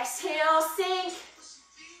 Exhale, sink.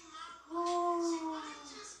 Ooh.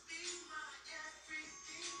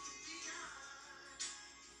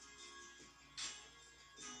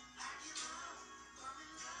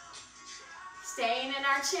 Staying in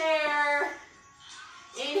our chair.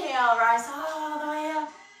 Inhale, rise all the way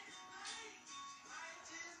up.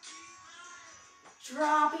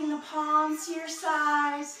 Dropping the palms to your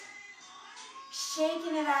sides.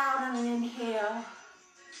 Shaking it out on an inhale.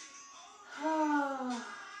 Oh.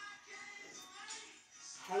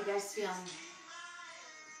 How you guys feeling?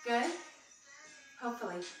 Good?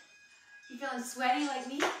 Hopefully. You feeling sweaty like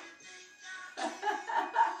me?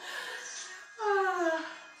 Ah.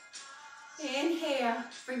 Inhale.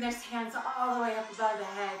 Bring those hands all the way up above the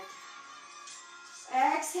head.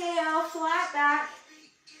 Exhale, flat back.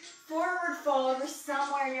 Forward fold. We're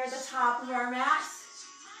somewhere near the top of our mat.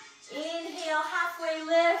 Inhale, halfway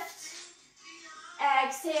lift.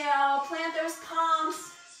 Exhale, plant those palms.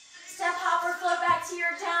 Step, hop, or float back to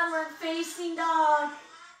your downward facing dog.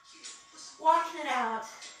 Walking it out.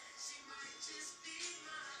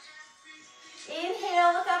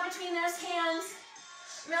 Inhale, look up between those hands.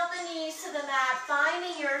 Melt the knees to the mat,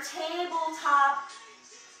 finding your tabletop.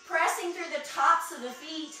 Pressing through the tops of the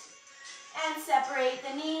feet. And separate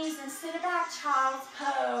the knees and sit it back, child's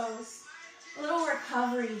pose. A little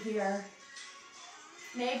recovery here.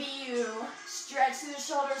 Maybe you stretch through the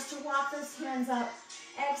shoulders to walk those hands up.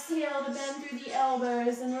 Exhale to bend through the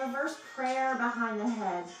elbows and reverse prayer behind the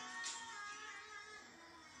head.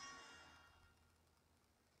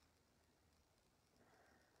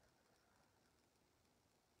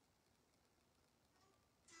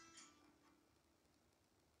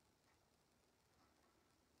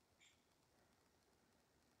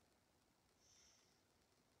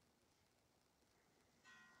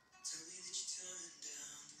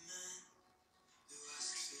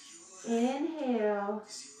 Inhale,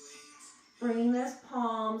 bring those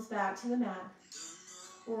palms back to the mat.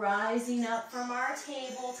 Rising up from our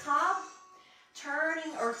tabletop,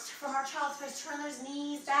 turning, or from our child's pose, turn those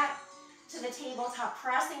knees back to the tabletop,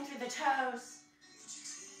 pressing through the toes.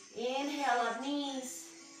 Inhale, up knees,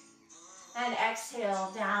 and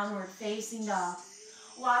exhale, downward facing dog.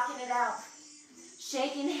 Walking it out,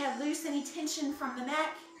 shaking the head loose, any tension from the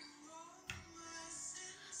neck.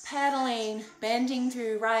 Pedaling, bending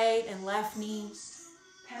through right and left knee.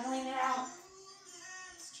 Pedaling it out.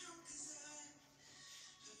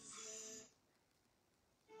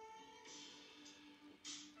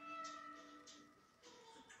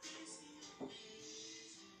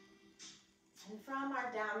 And from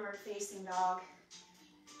our downward facing dog,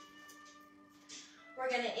 we're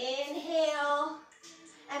going to inhale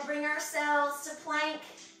and bring ourselves to plank.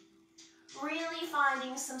 Really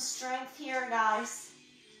finding some strength here, guys.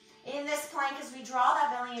 In this plank, as we draw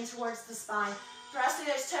that belly in towards the spine, press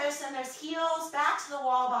through those toes and those heels back to the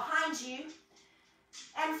wall behind you.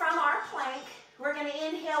 And from our plank, we're going to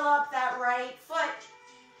inhale up that right foot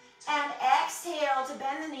and exhale to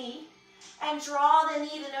bend the knee and draw the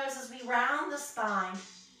knee to nose as we round the spine.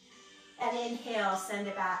 And inhale, send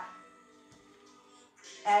it back.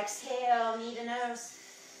 Exhale, knee to nose.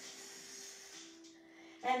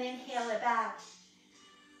 And inhale it back.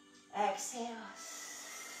 Exhale.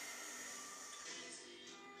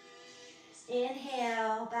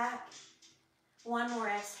 Inhale, back. One more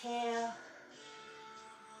exhale.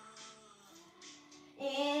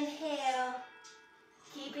 Inhale.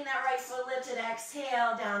 Keeping that right foot lifted.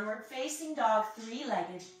 Exhale, downward facing dog,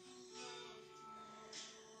 three-legged.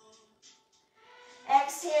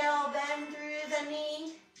 Exhale, bend through the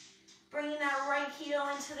knee. Bringing that right heel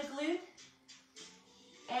into the glute.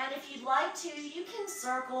 And if you'd like to, you can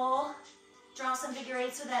circle, draw some figure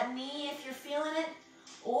eights with that knee if you're feeling it.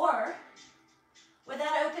 Or with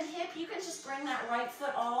that open hip, you can just bring that right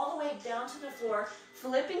foot all the way down to the floor,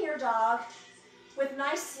 flipping your dog with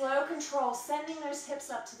nice slow control, sending those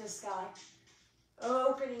hips up to the sky.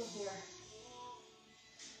 Opening here.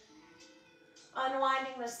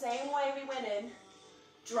 Unwinding the same way we went in,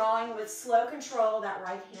 drawing with slow control that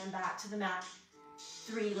right hand back to the mat.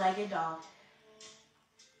 Three-legged dog.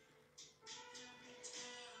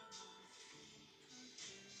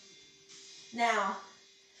 Now,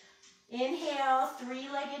 inhale,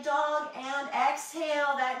 three-legged dog, and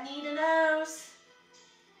exhale that knee to nose.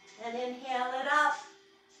 And inhale it up.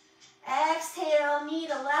 Exhale, knee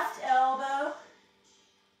to left elbow.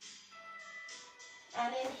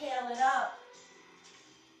 And inhale it up.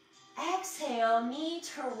 Exhale, knee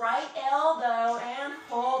to right elbow, and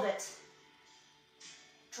hold it.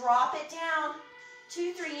 Drop it down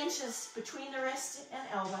 2-3 inches between the wrist and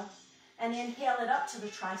elbow. And inhale it up to the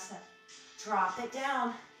tricep. Drop it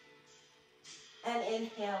down. And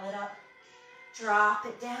inhale it up. Drop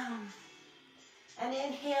it down. And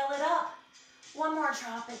inhale it up. One more,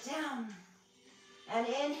 drop it down. And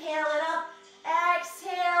inhale it up.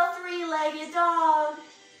 Exhale, three-legged dog.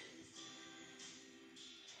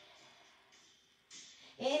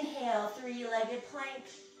 Inhale, three-legged plank.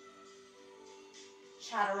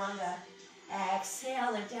 Chaturanga.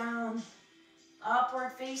 Exhale it down.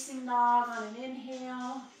 Upward facing dog on an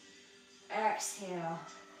inhale. Exhale.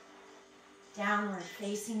 Downward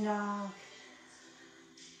facing dog.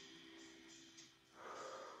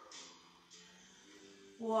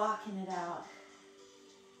 Walking it out.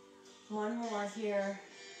 One more here.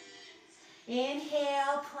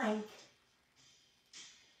 Inhale, plank.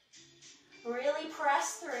 Really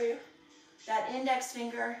press through that index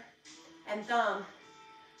finger and thumb,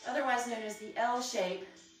 otherwise known as the L shape,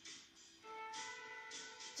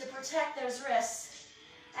 to protect those wrists.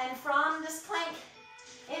 And from this plank,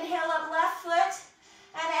 inhale up left foot,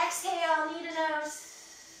 and exhale, knee to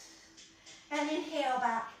nose. And inhale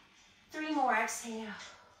back. 3 more, exhale.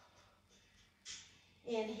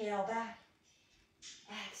 Inhale back,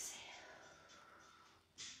 exhale.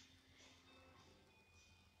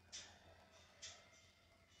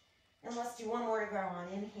 And let's do one more to grow on.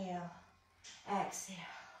 Inhale, exhale.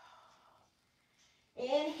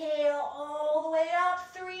 Inhale all the way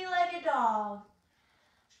up, 3-legged dog.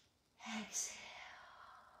 Exhale.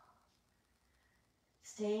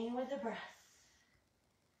 Staying with the breath.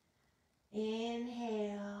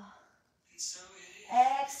 Inhale.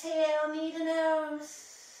 Exhale, knee to nose.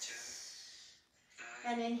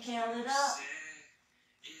 And inhale it up.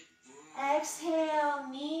 Exhale,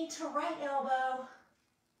 knee to right elbow.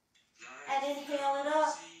 And inhale it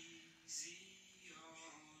up.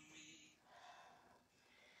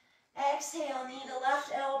 Exhale, knee to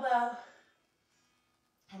left elbow.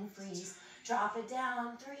 And freeze. Drop it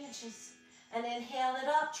down 3 inches. And inhale it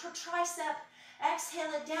up to tricep.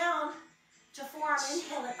 Exhale it down to forearm.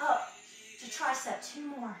 Inhale it up to tricep. 2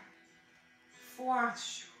 more. Forearm,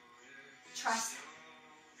 tricep,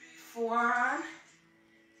 forearm,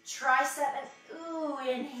 tricep, and ooh,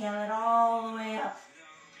 inhale it all the way up.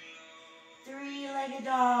 3-legged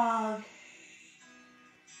dog.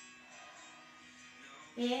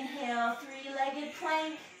 Inhale, 3-legged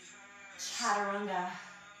plank, chaturanga.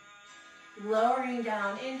 Lowering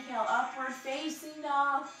down, inhale, upward facing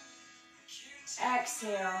dog.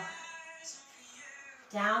 Exhale,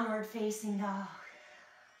 downward facing dog.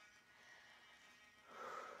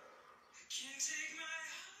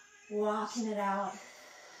 Walking it out.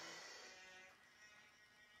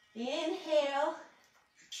 Inhale.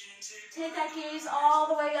 Take that gaze all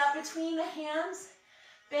the way up between the hands,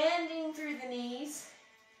 bending through the knees.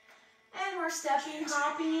 And we're stepping,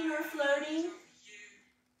 hopping, or floating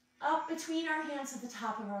up between our hands at the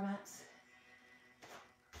top of our mats.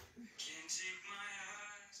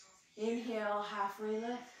 Inhale, halfway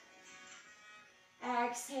lift.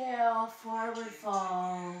 Exhale, forward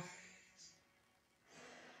fold.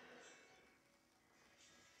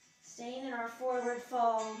 Staying in our forward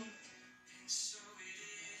fold.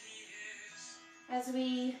 As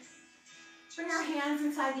we bring our hands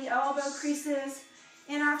inside the elbow creases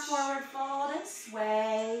in our forward fold and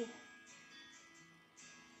sway.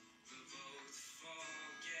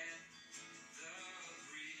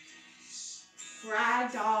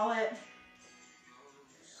 Ragdoll it.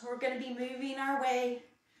 We're going to be moving our way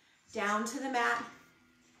down to the mat.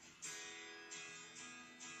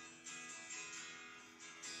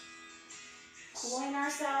 Pulling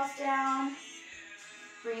ourselves down.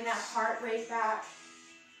 Bring that heart rate back.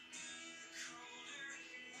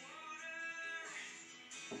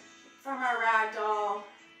 From our ragdoll,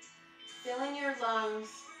 filling your lungs.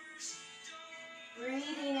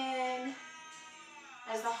 Breathing in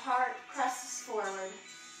as the heart presses forward.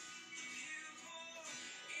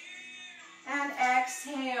 And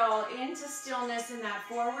exhale into stillness in that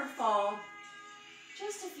forward fold.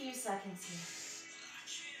 Just a few seconds here.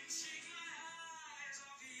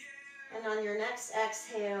 And on your next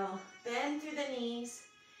exhale, bend through the knees,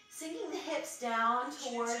 sinking the hips down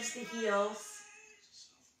towards the heels.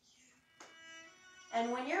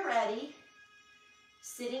 And when you're ready,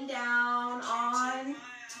 sitting down on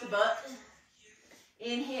to the butt.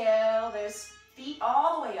 Inhale those feet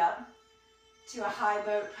all the way up to a high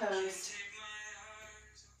boat pose.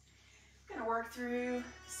 We're going to work through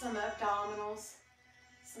some abdominals,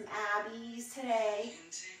 some abbies today.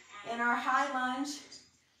 In our high lunge,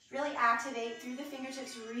 really activate through the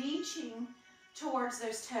fingertips, reaching towards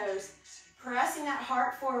those toes, pressing that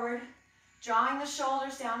heart forward, drawing the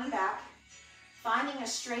shoulders down and back, finding a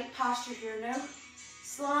straight posture here. No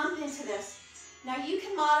slump into this. Now you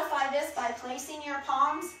can modify this by placing your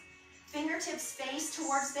palms, fingertips face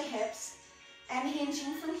towards the hips, and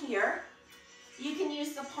hinging from here. You can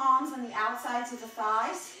use the palms on the outsides of the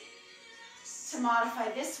thighs to modify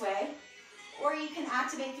this way, or you can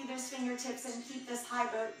activate through those fingertips and keep this high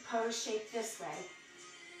boat pose shape this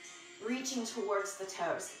way, reaching towards the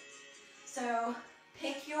toes. So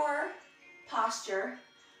pick your posture.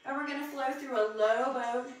 And we're going to flow through a low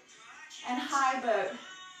boat and high boat.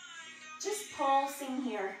 Just pulsing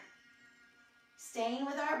here. Staying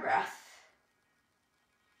with our breath.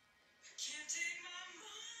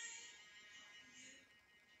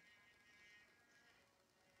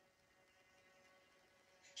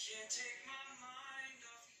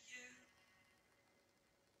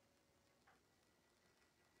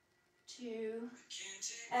 Two,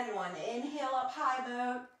 and one. Inhale up, high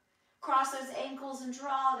boat. Cross those ankles and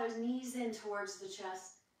draw those knees in towards the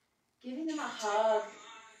chest. Giving them a hug.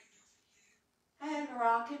 And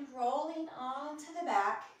rock and rolling onto the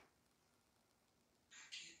back.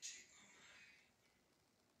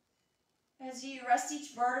 As you rest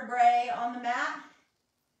each vertebrae on the mat,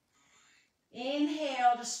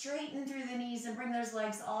 inhale to straighten through the knees and bring those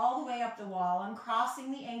legs all the way up the wall.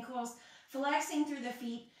 Uncrossing the ankles, flexing through the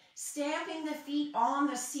feet, stamping the feet on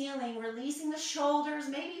the ceiling, releasing the shoulders,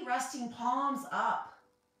 maybe resting palms up.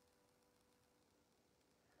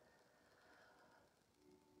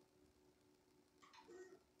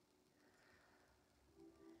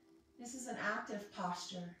 This is an active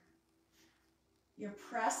posture. You're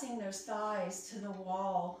pressing those thighs to the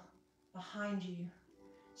wall behind you,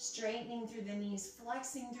 straightening through the knees,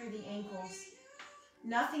 flexing through the ankles.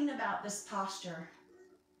 Nothing about this posture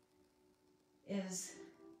is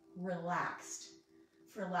relaxed,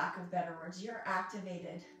 for lack of better words. You're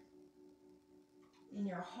activated in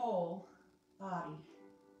your whole body,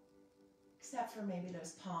 except for maybe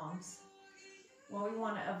those palms. What we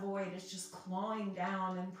want to avoid is just clawing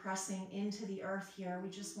down and pressing into the earth here. We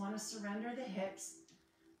just want to surrender the hips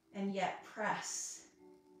and yet press.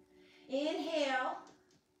 Inhale,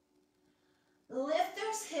 lift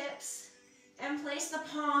those hips and place the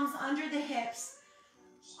palms under the hips.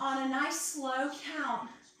 On a nice slow count,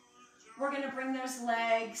 we're going to bring those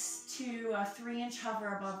legs to a 3-inch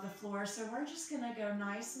hover above the floor. So we're just going to go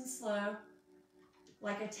nice and slow,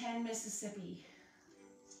 like a 10 Mississippi.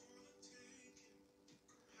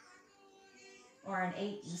 Or an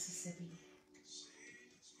 8 Mississippi.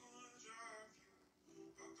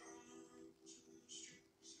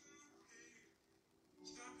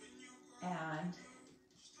 And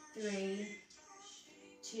 3,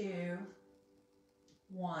 2,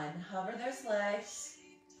 1. Hover those legs.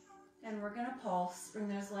 And we're going to pulse. Bring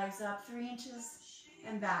those legs up 3 inches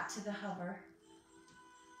and back to the hover.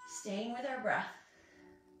 Staying with our breath.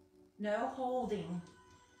 No holding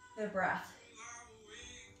the breath.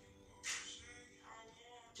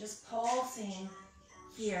 Just pulsing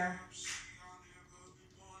here.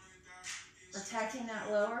 Protecting that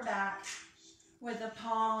lower back with the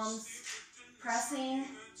palms pressing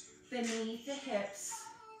beneath the hips.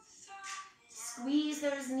 Squeeze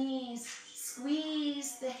those knees,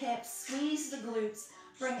 squeeze the hips, squeeze the glutes.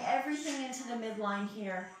 Bring everything into the midline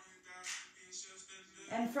here.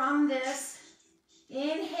 And from this,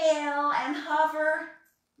 inhale and hover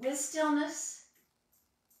with stillness.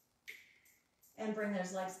 And bring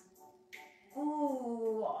those legs,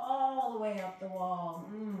 all the way up the wall.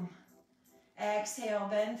 Exhale,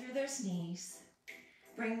 bend through those knees.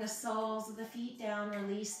 Bring the soles of the feet down.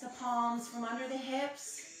 Release the palms from under the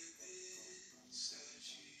hips.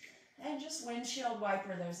 And just windshield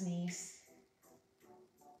wiper those knees.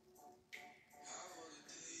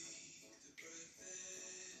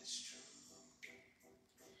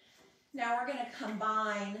 Now we're going to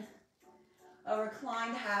combine a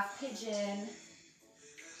reclined half pigeon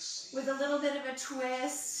with a little bit of a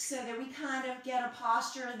twist so that we kind of get a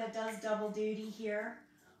posture that does double duty here,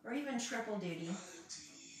 or even triple duty.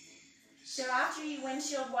 So after you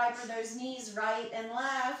windshield wiper those knees right and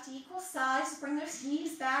left, equal size, bring those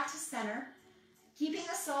knees back to center, keeping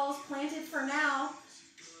the soles planted for now.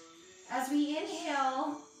 As we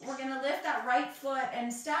inhale, we're going to lift that right foot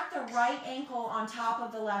and stack the right ankle on top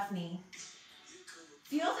of the left knee.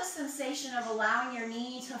 Feel the sensation of allowing your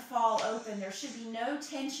knee to fall open. There should be no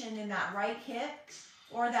tension in that right hip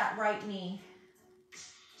or that right knee.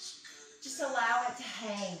 Just allow it to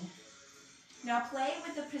hang. Now play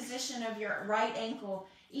with the position of your right ankle,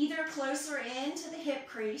 either closer into the hip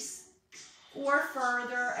crease or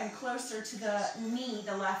further and closer to the knee,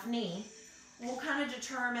 the left knee. We'll kind of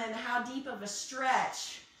determine how deep of a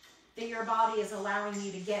stretch that your body is allowing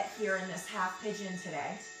you to get here in this half pigeon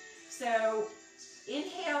today. So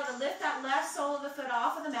inhale to lift that left sole of the foot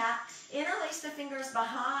off of the mat. Interlace the fingers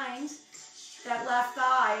behind that left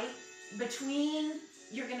thigh.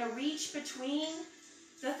 You're going to reach between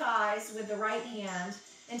the thighs with the right hand.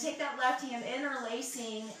 And take that left hand,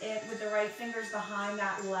 interlacing it with the right fingers behind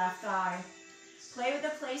that left thigh. Play with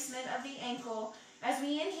the placement of the ankle. As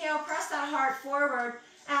we inhale, press that heart forward.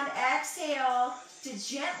 And exhale, to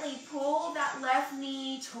gently pull that left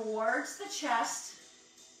knee towards the chest,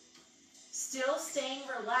 still staying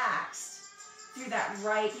relaxed through that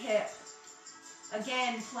right hip.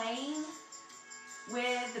 Again, playing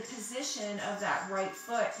with the position of that right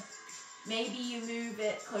foot. Maybe you move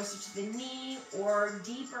it closer to the knee or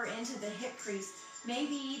deeper into the hip crease.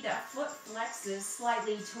 Maybe that foot flexes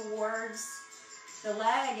slightly towards the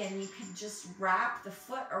leg and you can just wrap the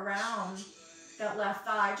foot around that left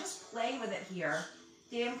thigh. Just play with it here.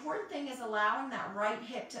 The important thing is allowing that right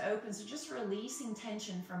hip to open, so just releasing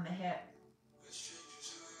tension from the hip.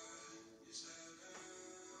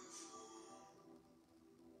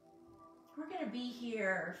 We're going to be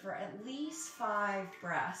here for at least 5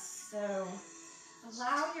 breaths, so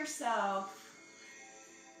allow yourself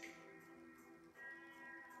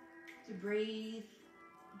to breathe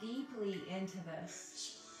deeply into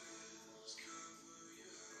this.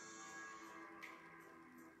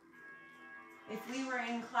 If we were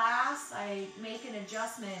in class, I make an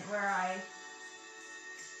adjustment where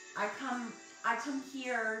I come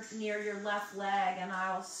here near your left leg and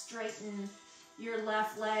I'll straighten your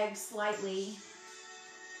left leg slightly.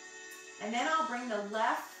 And then I'll bring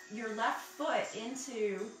your left foot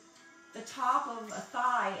into the top of a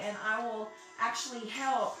thigh and I will actually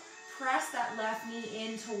help press that left knee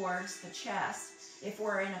in towards the chest. If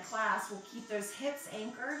we're in a class, we'll keep those hips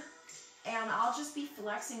anchored and I'll just be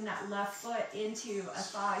flexing that left foot into a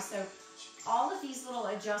thigh. So all of these little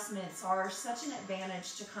adjustments are such an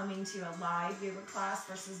advantage to coming to a live yoga class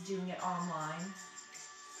versus doing it online.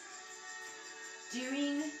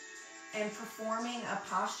 Doing and performing a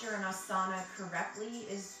posture in asana correctly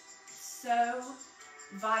is so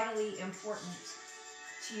vitally important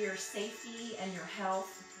to your safety and your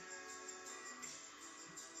health.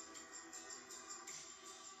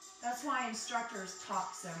 That's why instructors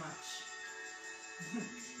talk so much.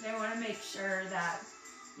 They want to make sure that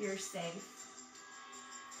you're safe.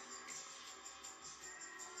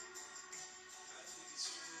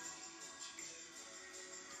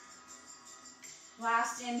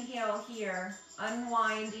 Last inhale here,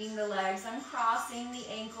 unwinding the legs, uncrossing the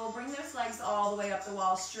ankle, bring those legs all the way up the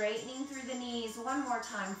wall, straightening through the knees, one more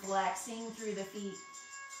time, flexing through the feet.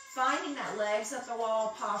 Finding that legs up the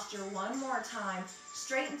wall posture one more time,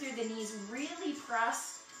 straighten through the knees, really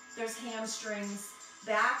press those hamstrings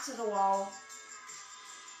back to the wall.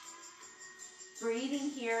 Breathing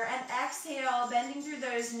here and exhale, bending through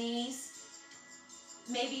those knees.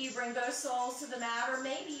 Maybe you bring both soles to the mat, or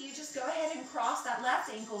maybe you just go ahead and cross that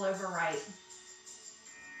left ankle over right.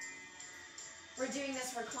 We're doing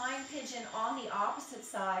this reclined pigeon on the opposite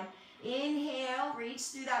side. Inhale, reach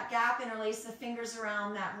through that gap, interlace the fingers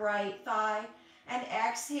around that right thigh, and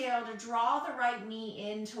exhale to draw the right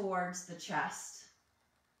knee in towards the chest.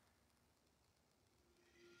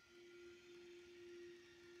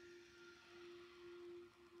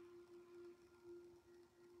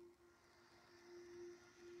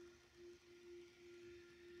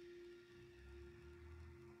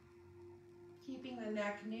 Keeping the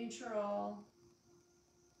neck neutral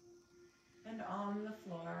and on the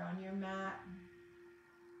floor, on your mat.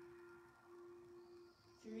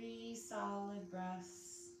 3 solid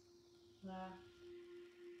breaths left.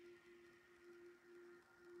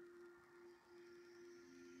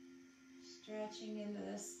 Stretching into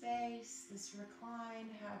this space, this reclined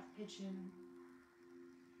half pigeon.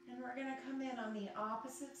 And we're going to come in on the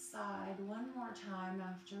opposite side one more time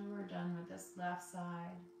after we're done with this left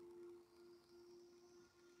side.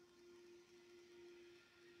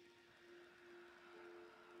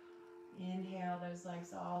 Inhale those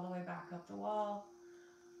legs all the way back up the wall.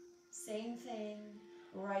 Same thing,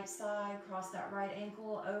 right side, cross that right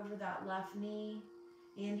ankle over that left knee.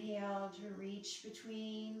 Inhale to reach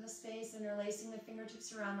between the space, interlacing the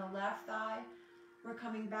fingertips around the left thigh. We're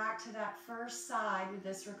coming back to that first side with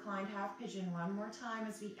this reclined half pigeon one more time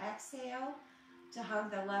as we exhale to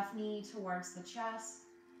hug the left knee towards the chest.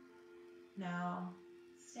 Now,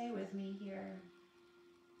 stay with me here.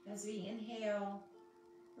 As we inhale,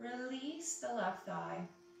 release the left thigh.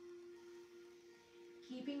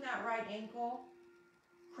 Keeping that right ankle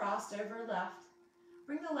crossed over left.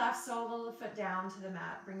 Bring the left sole of the foot down to the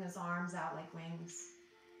mat. Bring those arms out like wings.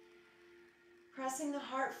 Pressing the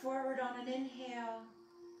heart forward on an inhale.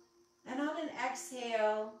 And on an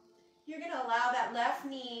exhale, you're going to allow that left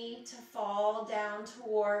knee to fall down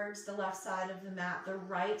towards the left side of the mat. The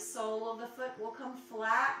right sole of the foot will come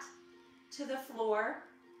flat to the floor.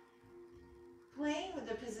 Playing with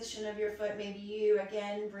the position of your foot, maybe you,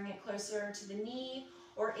 again, bring it closer to the knee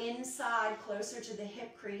or inside, closer to the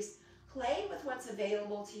hip crease. Play with what's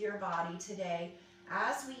available to your body today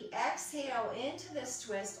As we exhale into this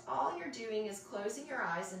twist, all you're doing is closing your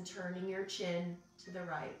eyes and turning your chin to the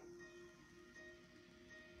right.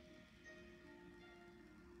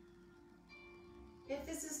 If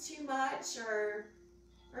this is too much or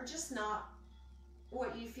just not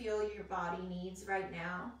what you feel your body needs right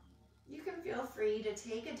now, you can feel free to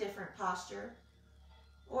take a different posture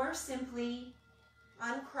or simply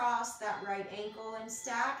uncross that right ankle and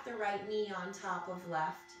stack the right knee on top of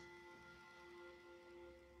left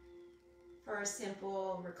for a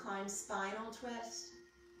simple reclined spinal twist.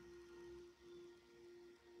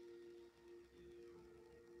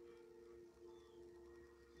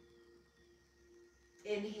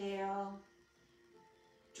 Inhale,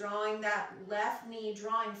 drawing that left knee,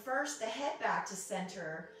 drawing first the head back to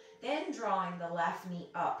center, then drawing the left knee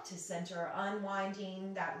up to center,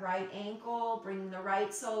 unwinding that right ankle, bringing the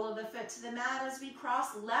right sole of the foot to the mat as we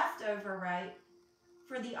cross left over right.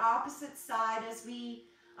 For the opposite side, as we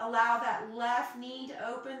allow that left knee to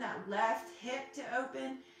open, that left hip to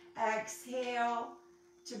open, exhale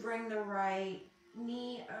to bring the right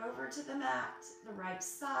knee over to the mat, the right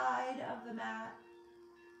side of the mat.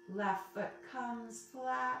 Left foot comes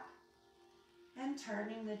flat and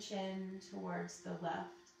turning the chin towards the left.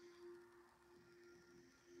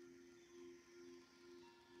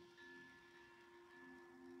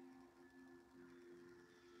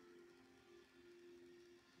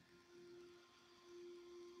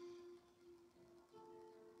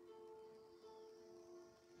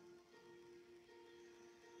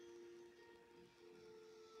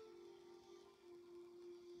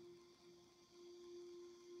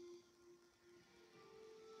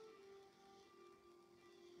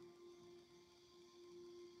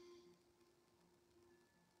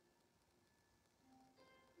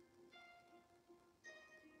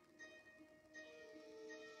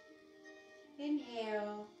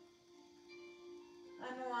 Inhale,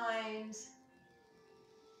 unwind,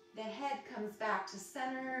 the head comes back to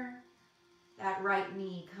center, that right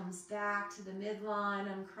knee comes back to the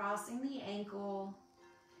midline, uncrossing the ankle,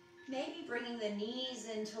 maybe bringing the knees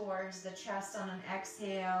in towards the chest on an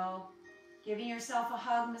exhale, giving yourself a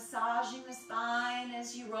hug, massaging the spine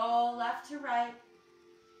as you roll left to right,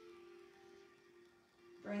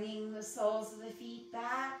 bringing the soles of the feet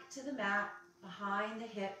back to the mat, behind the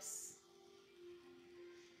hips.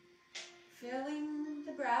 Filling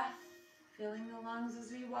the breath, filling the lungs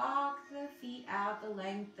as we walk the feet out the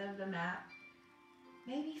length of the mat.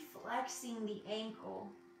 Maybe flexing the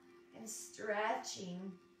ankle and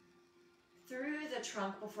stretching through the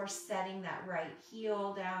trunk before setting that right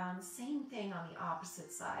heel down. Same thing on the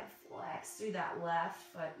opposite side. Flex through that left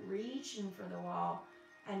foot, reaching for the wall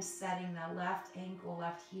and setting that left ankle,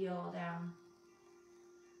 left heel down.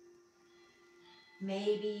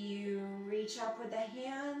 Maybe you reach up with the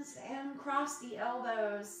hands and cross the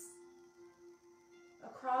elbows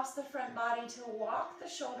across the front body to walk the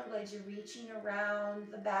shoulder blades. You're reaching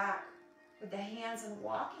around the back with the hands and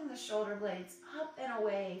walking the shoulder blades up and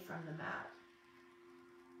away from the mat.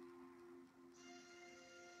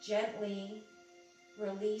 Gently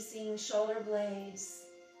releasing shoulder blades,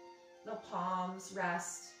 the palms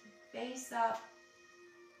rest face up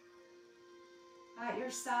at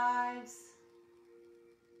your sides.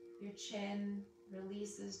 Your chin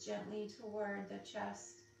releases gently toward the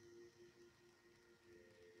chest.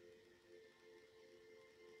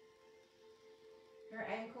 Your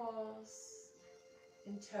ankles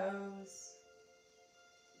and toes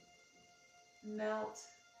melt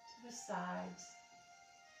to the sides,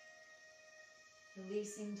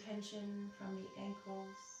 releasing tension from the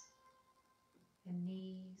ankles and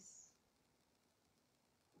knees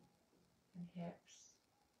and hips.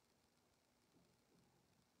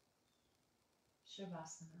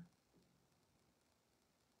 Shavasana.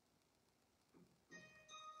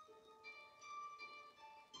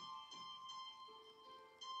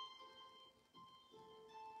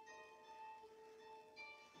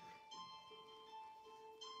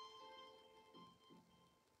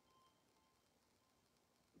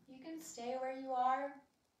 You can stay where you are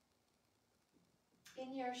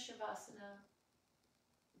in your Shavasana,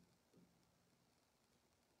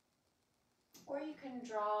 or you can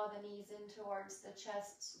draw the knees in towards the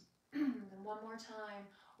chest. And one more time,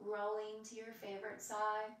 rolling to your favorite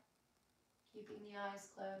side, keeping the eyes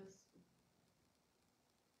closed.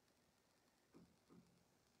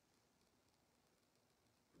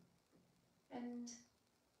 And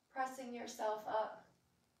pressing yourself up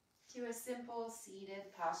to a simple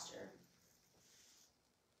seated posture.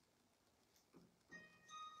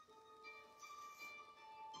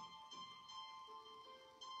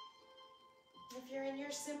 If you're in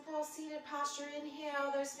your simple seated posture,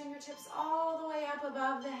 inhale those fingertips all the way up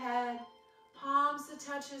above the head. Palms to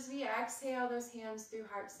touch as we exhale those hands through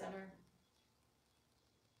heart center.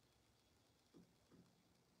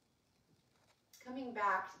 Coming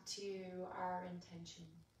back to our intention.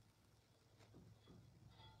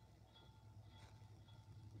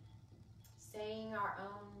 Saying our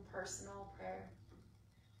own personal prayer.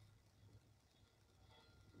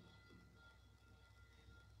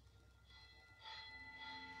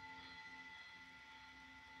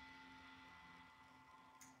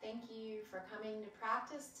 Thank you for coming to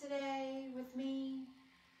practice today with me.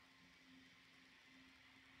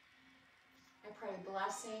 I pray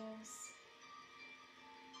blessings.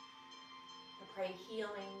 I pray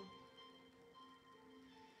healing.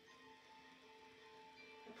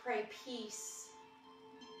 I pray peace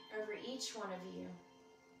over each one of you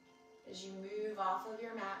as you move off of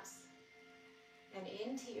your mats and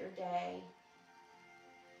into your day,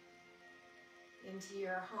 into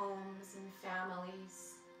your homes and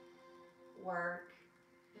families, work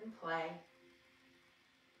and play.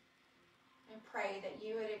 I pray that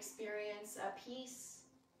you would experience a peace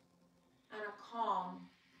and a calm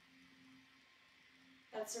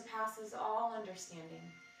that surpasses all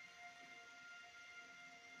understanding.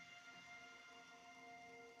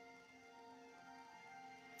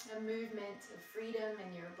 A movement of freedom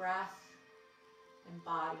in your breath and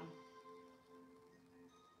body.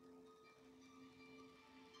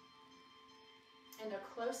 And a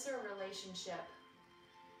closer relationship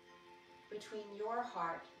between your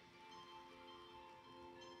heart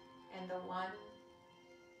and the one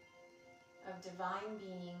of divine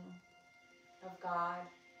being, of God.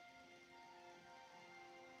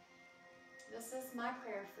 This is my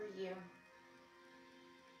prayer for you.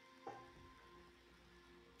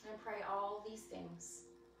 I pray all these things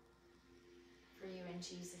for you in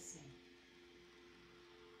Jesus'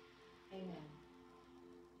 name. Amen.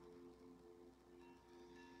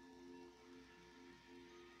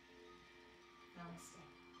 Namaste.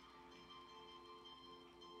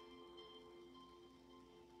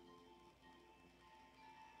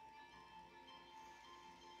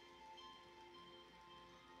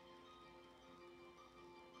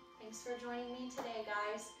 Thanks for joining me today,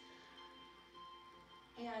 guys.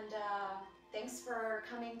 And thanks for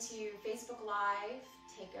coming to Facebook Live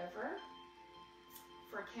Takeover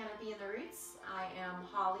for Canopy and the Roots. I am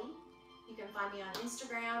Holly. You can find me on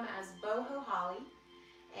Instagram as Boho Holly.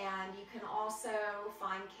 And you can also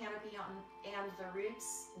find Canopy and the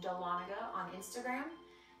Roots Dahlonega on Instagram,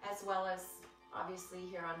 as well as obviously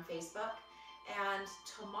here on Facebook. And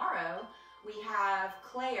tomorrow we have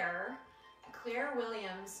Claire. Claire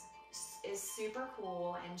Williams is super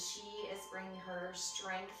cool, and she is bringing her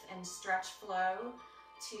strength and stretch flow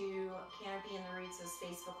to Canopy and the Roots'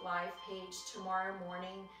 Facebook Live page tomorrow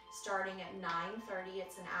morning, starting at 9:30.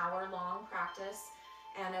 It's an hour-long practice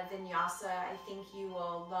and a vinyasa. I think you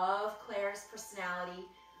will love Claire's personality.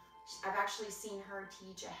 I've actually seen her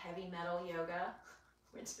teach a heavy metal yoga,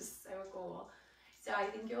 which is so cool. So I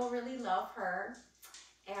think you'll really love her.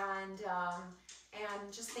 And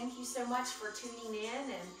just thank you so much for tuning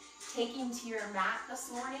in and taking to your mat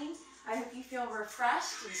this morning. I hope you feel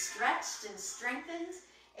refreshed and stretched and strengthened.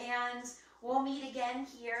 And we'll meet again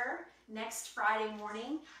here next Friday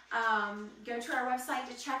morning. Go to our website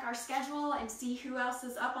to check our schedule and see who else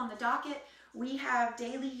is up on the docket. We have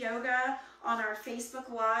daily yoga on our Facebook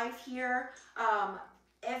Live here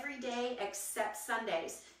every day except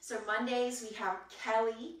Sundays. So Mondays we have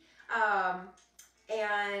Kelly.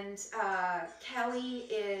 Kelly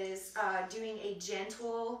is doing a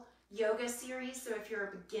gentle yoga series. So if you're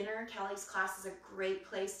a beginner, Kelly's class is a great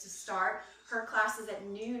place to start. Her class is at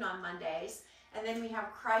noon on Mondays. And then we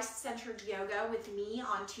have Christ-centered yoga with me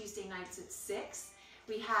on Tuesday nights at 6.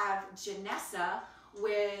 We have Janessa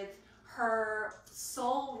with her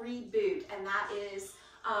Soul Reboot, and that is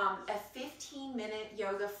a 15-minute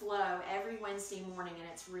yoga flow every Wednesday morning, and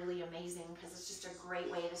it's really amazing because it's just a great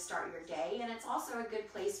way to start your day. And it's also a good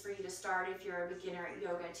place for you to start if you're a beginner at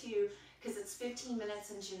yoga too, because it's 15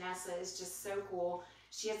 minutes, and Janessa is just so cool.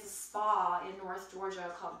 She has a spa in North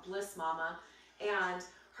Georgia called Bliss Mama, and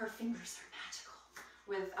her fingers are magical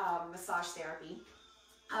with massage therapy.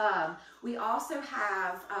 We also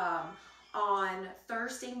have on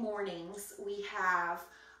Thursday mornings, we have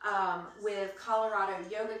with Colorado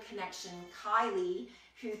Yoga Connection, Kylie,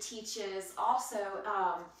 who teaches also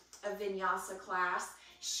a vinyasa class.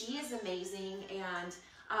 She is amazing, and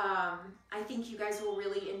I think you guys will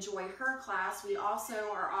really enjoy her class. We also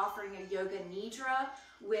are offering a yoga nidra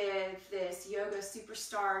with this yoga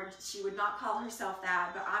superstar. She would not call herself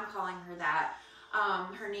that, but I'm calling her that.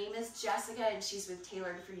 Her name is Jessica, and she's with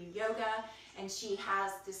Tailored For You Yoga, and she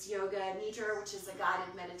has this yoga nidra, which is a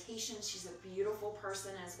guided meditation. She's a beautiful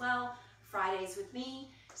person as well. Fridays with me,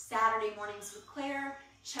 Saturday mornings with Claire.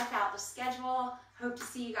 Check out the schedule. Hope to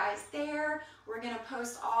see you guys there. We're going to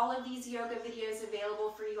post all of these yoga videos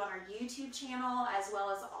available for you on our YouTube channel, as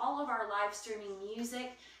well as all of our live streaming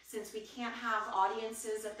music. Since we can't have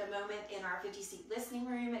audiences at the moment in our 50-seat listening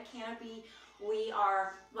room at Canopy, we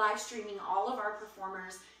are live streaming all of our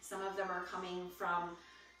performers. Some of them are coming from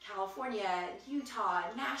California, Utah,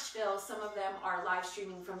 Nashville. Some of them are live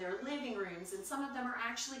streaming from their living rooms, and some of them are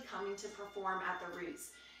actually coming to perform at the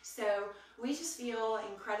Roots. So we just feel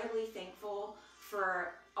incredibly thankful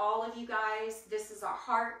for all of you guys. This is our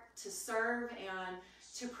heart to serve and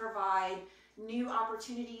to provide new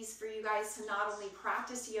opportunities for you guys to not only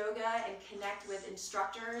practice yoga and connect with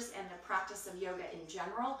instructors and the practice of yoga in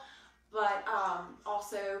general, but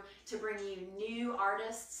also to bring you new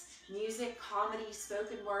artists, music, comedy,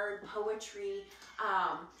 spoken word, poetry,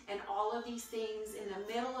 and all of these things in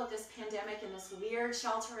the middle of this pandemic and this weird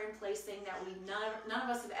shelter-in-place thing that none of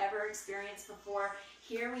us have ever experienced before.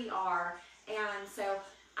 Here we are, and so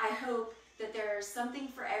I hope that there's something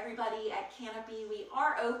for everybody at Canopy. We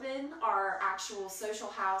are open. Our actual social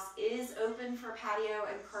house is open for patio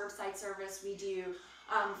and curbside service. We do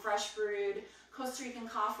fresh brewed Costa Rican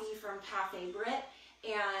coffee from Cafe Brit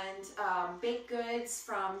and baked goods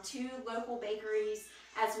from 2 local bakeries,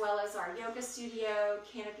 as well as our yoga studio,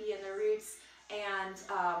 Canopy and the Roots, and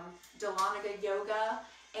Delanaga Yoga,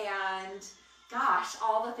 and gosh,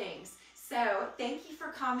 all the things. So thank you for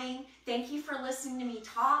coming. Thank you for listening to me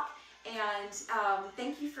talk. And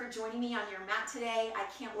thank you for joining me on your mat today. I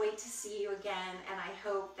can't wait to see you again, and I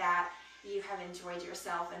hope that you have enjoyed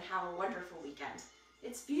yourself and have a wonderful weekend.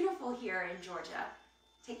 It's beautiful here in Georgia.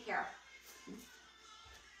 Take care.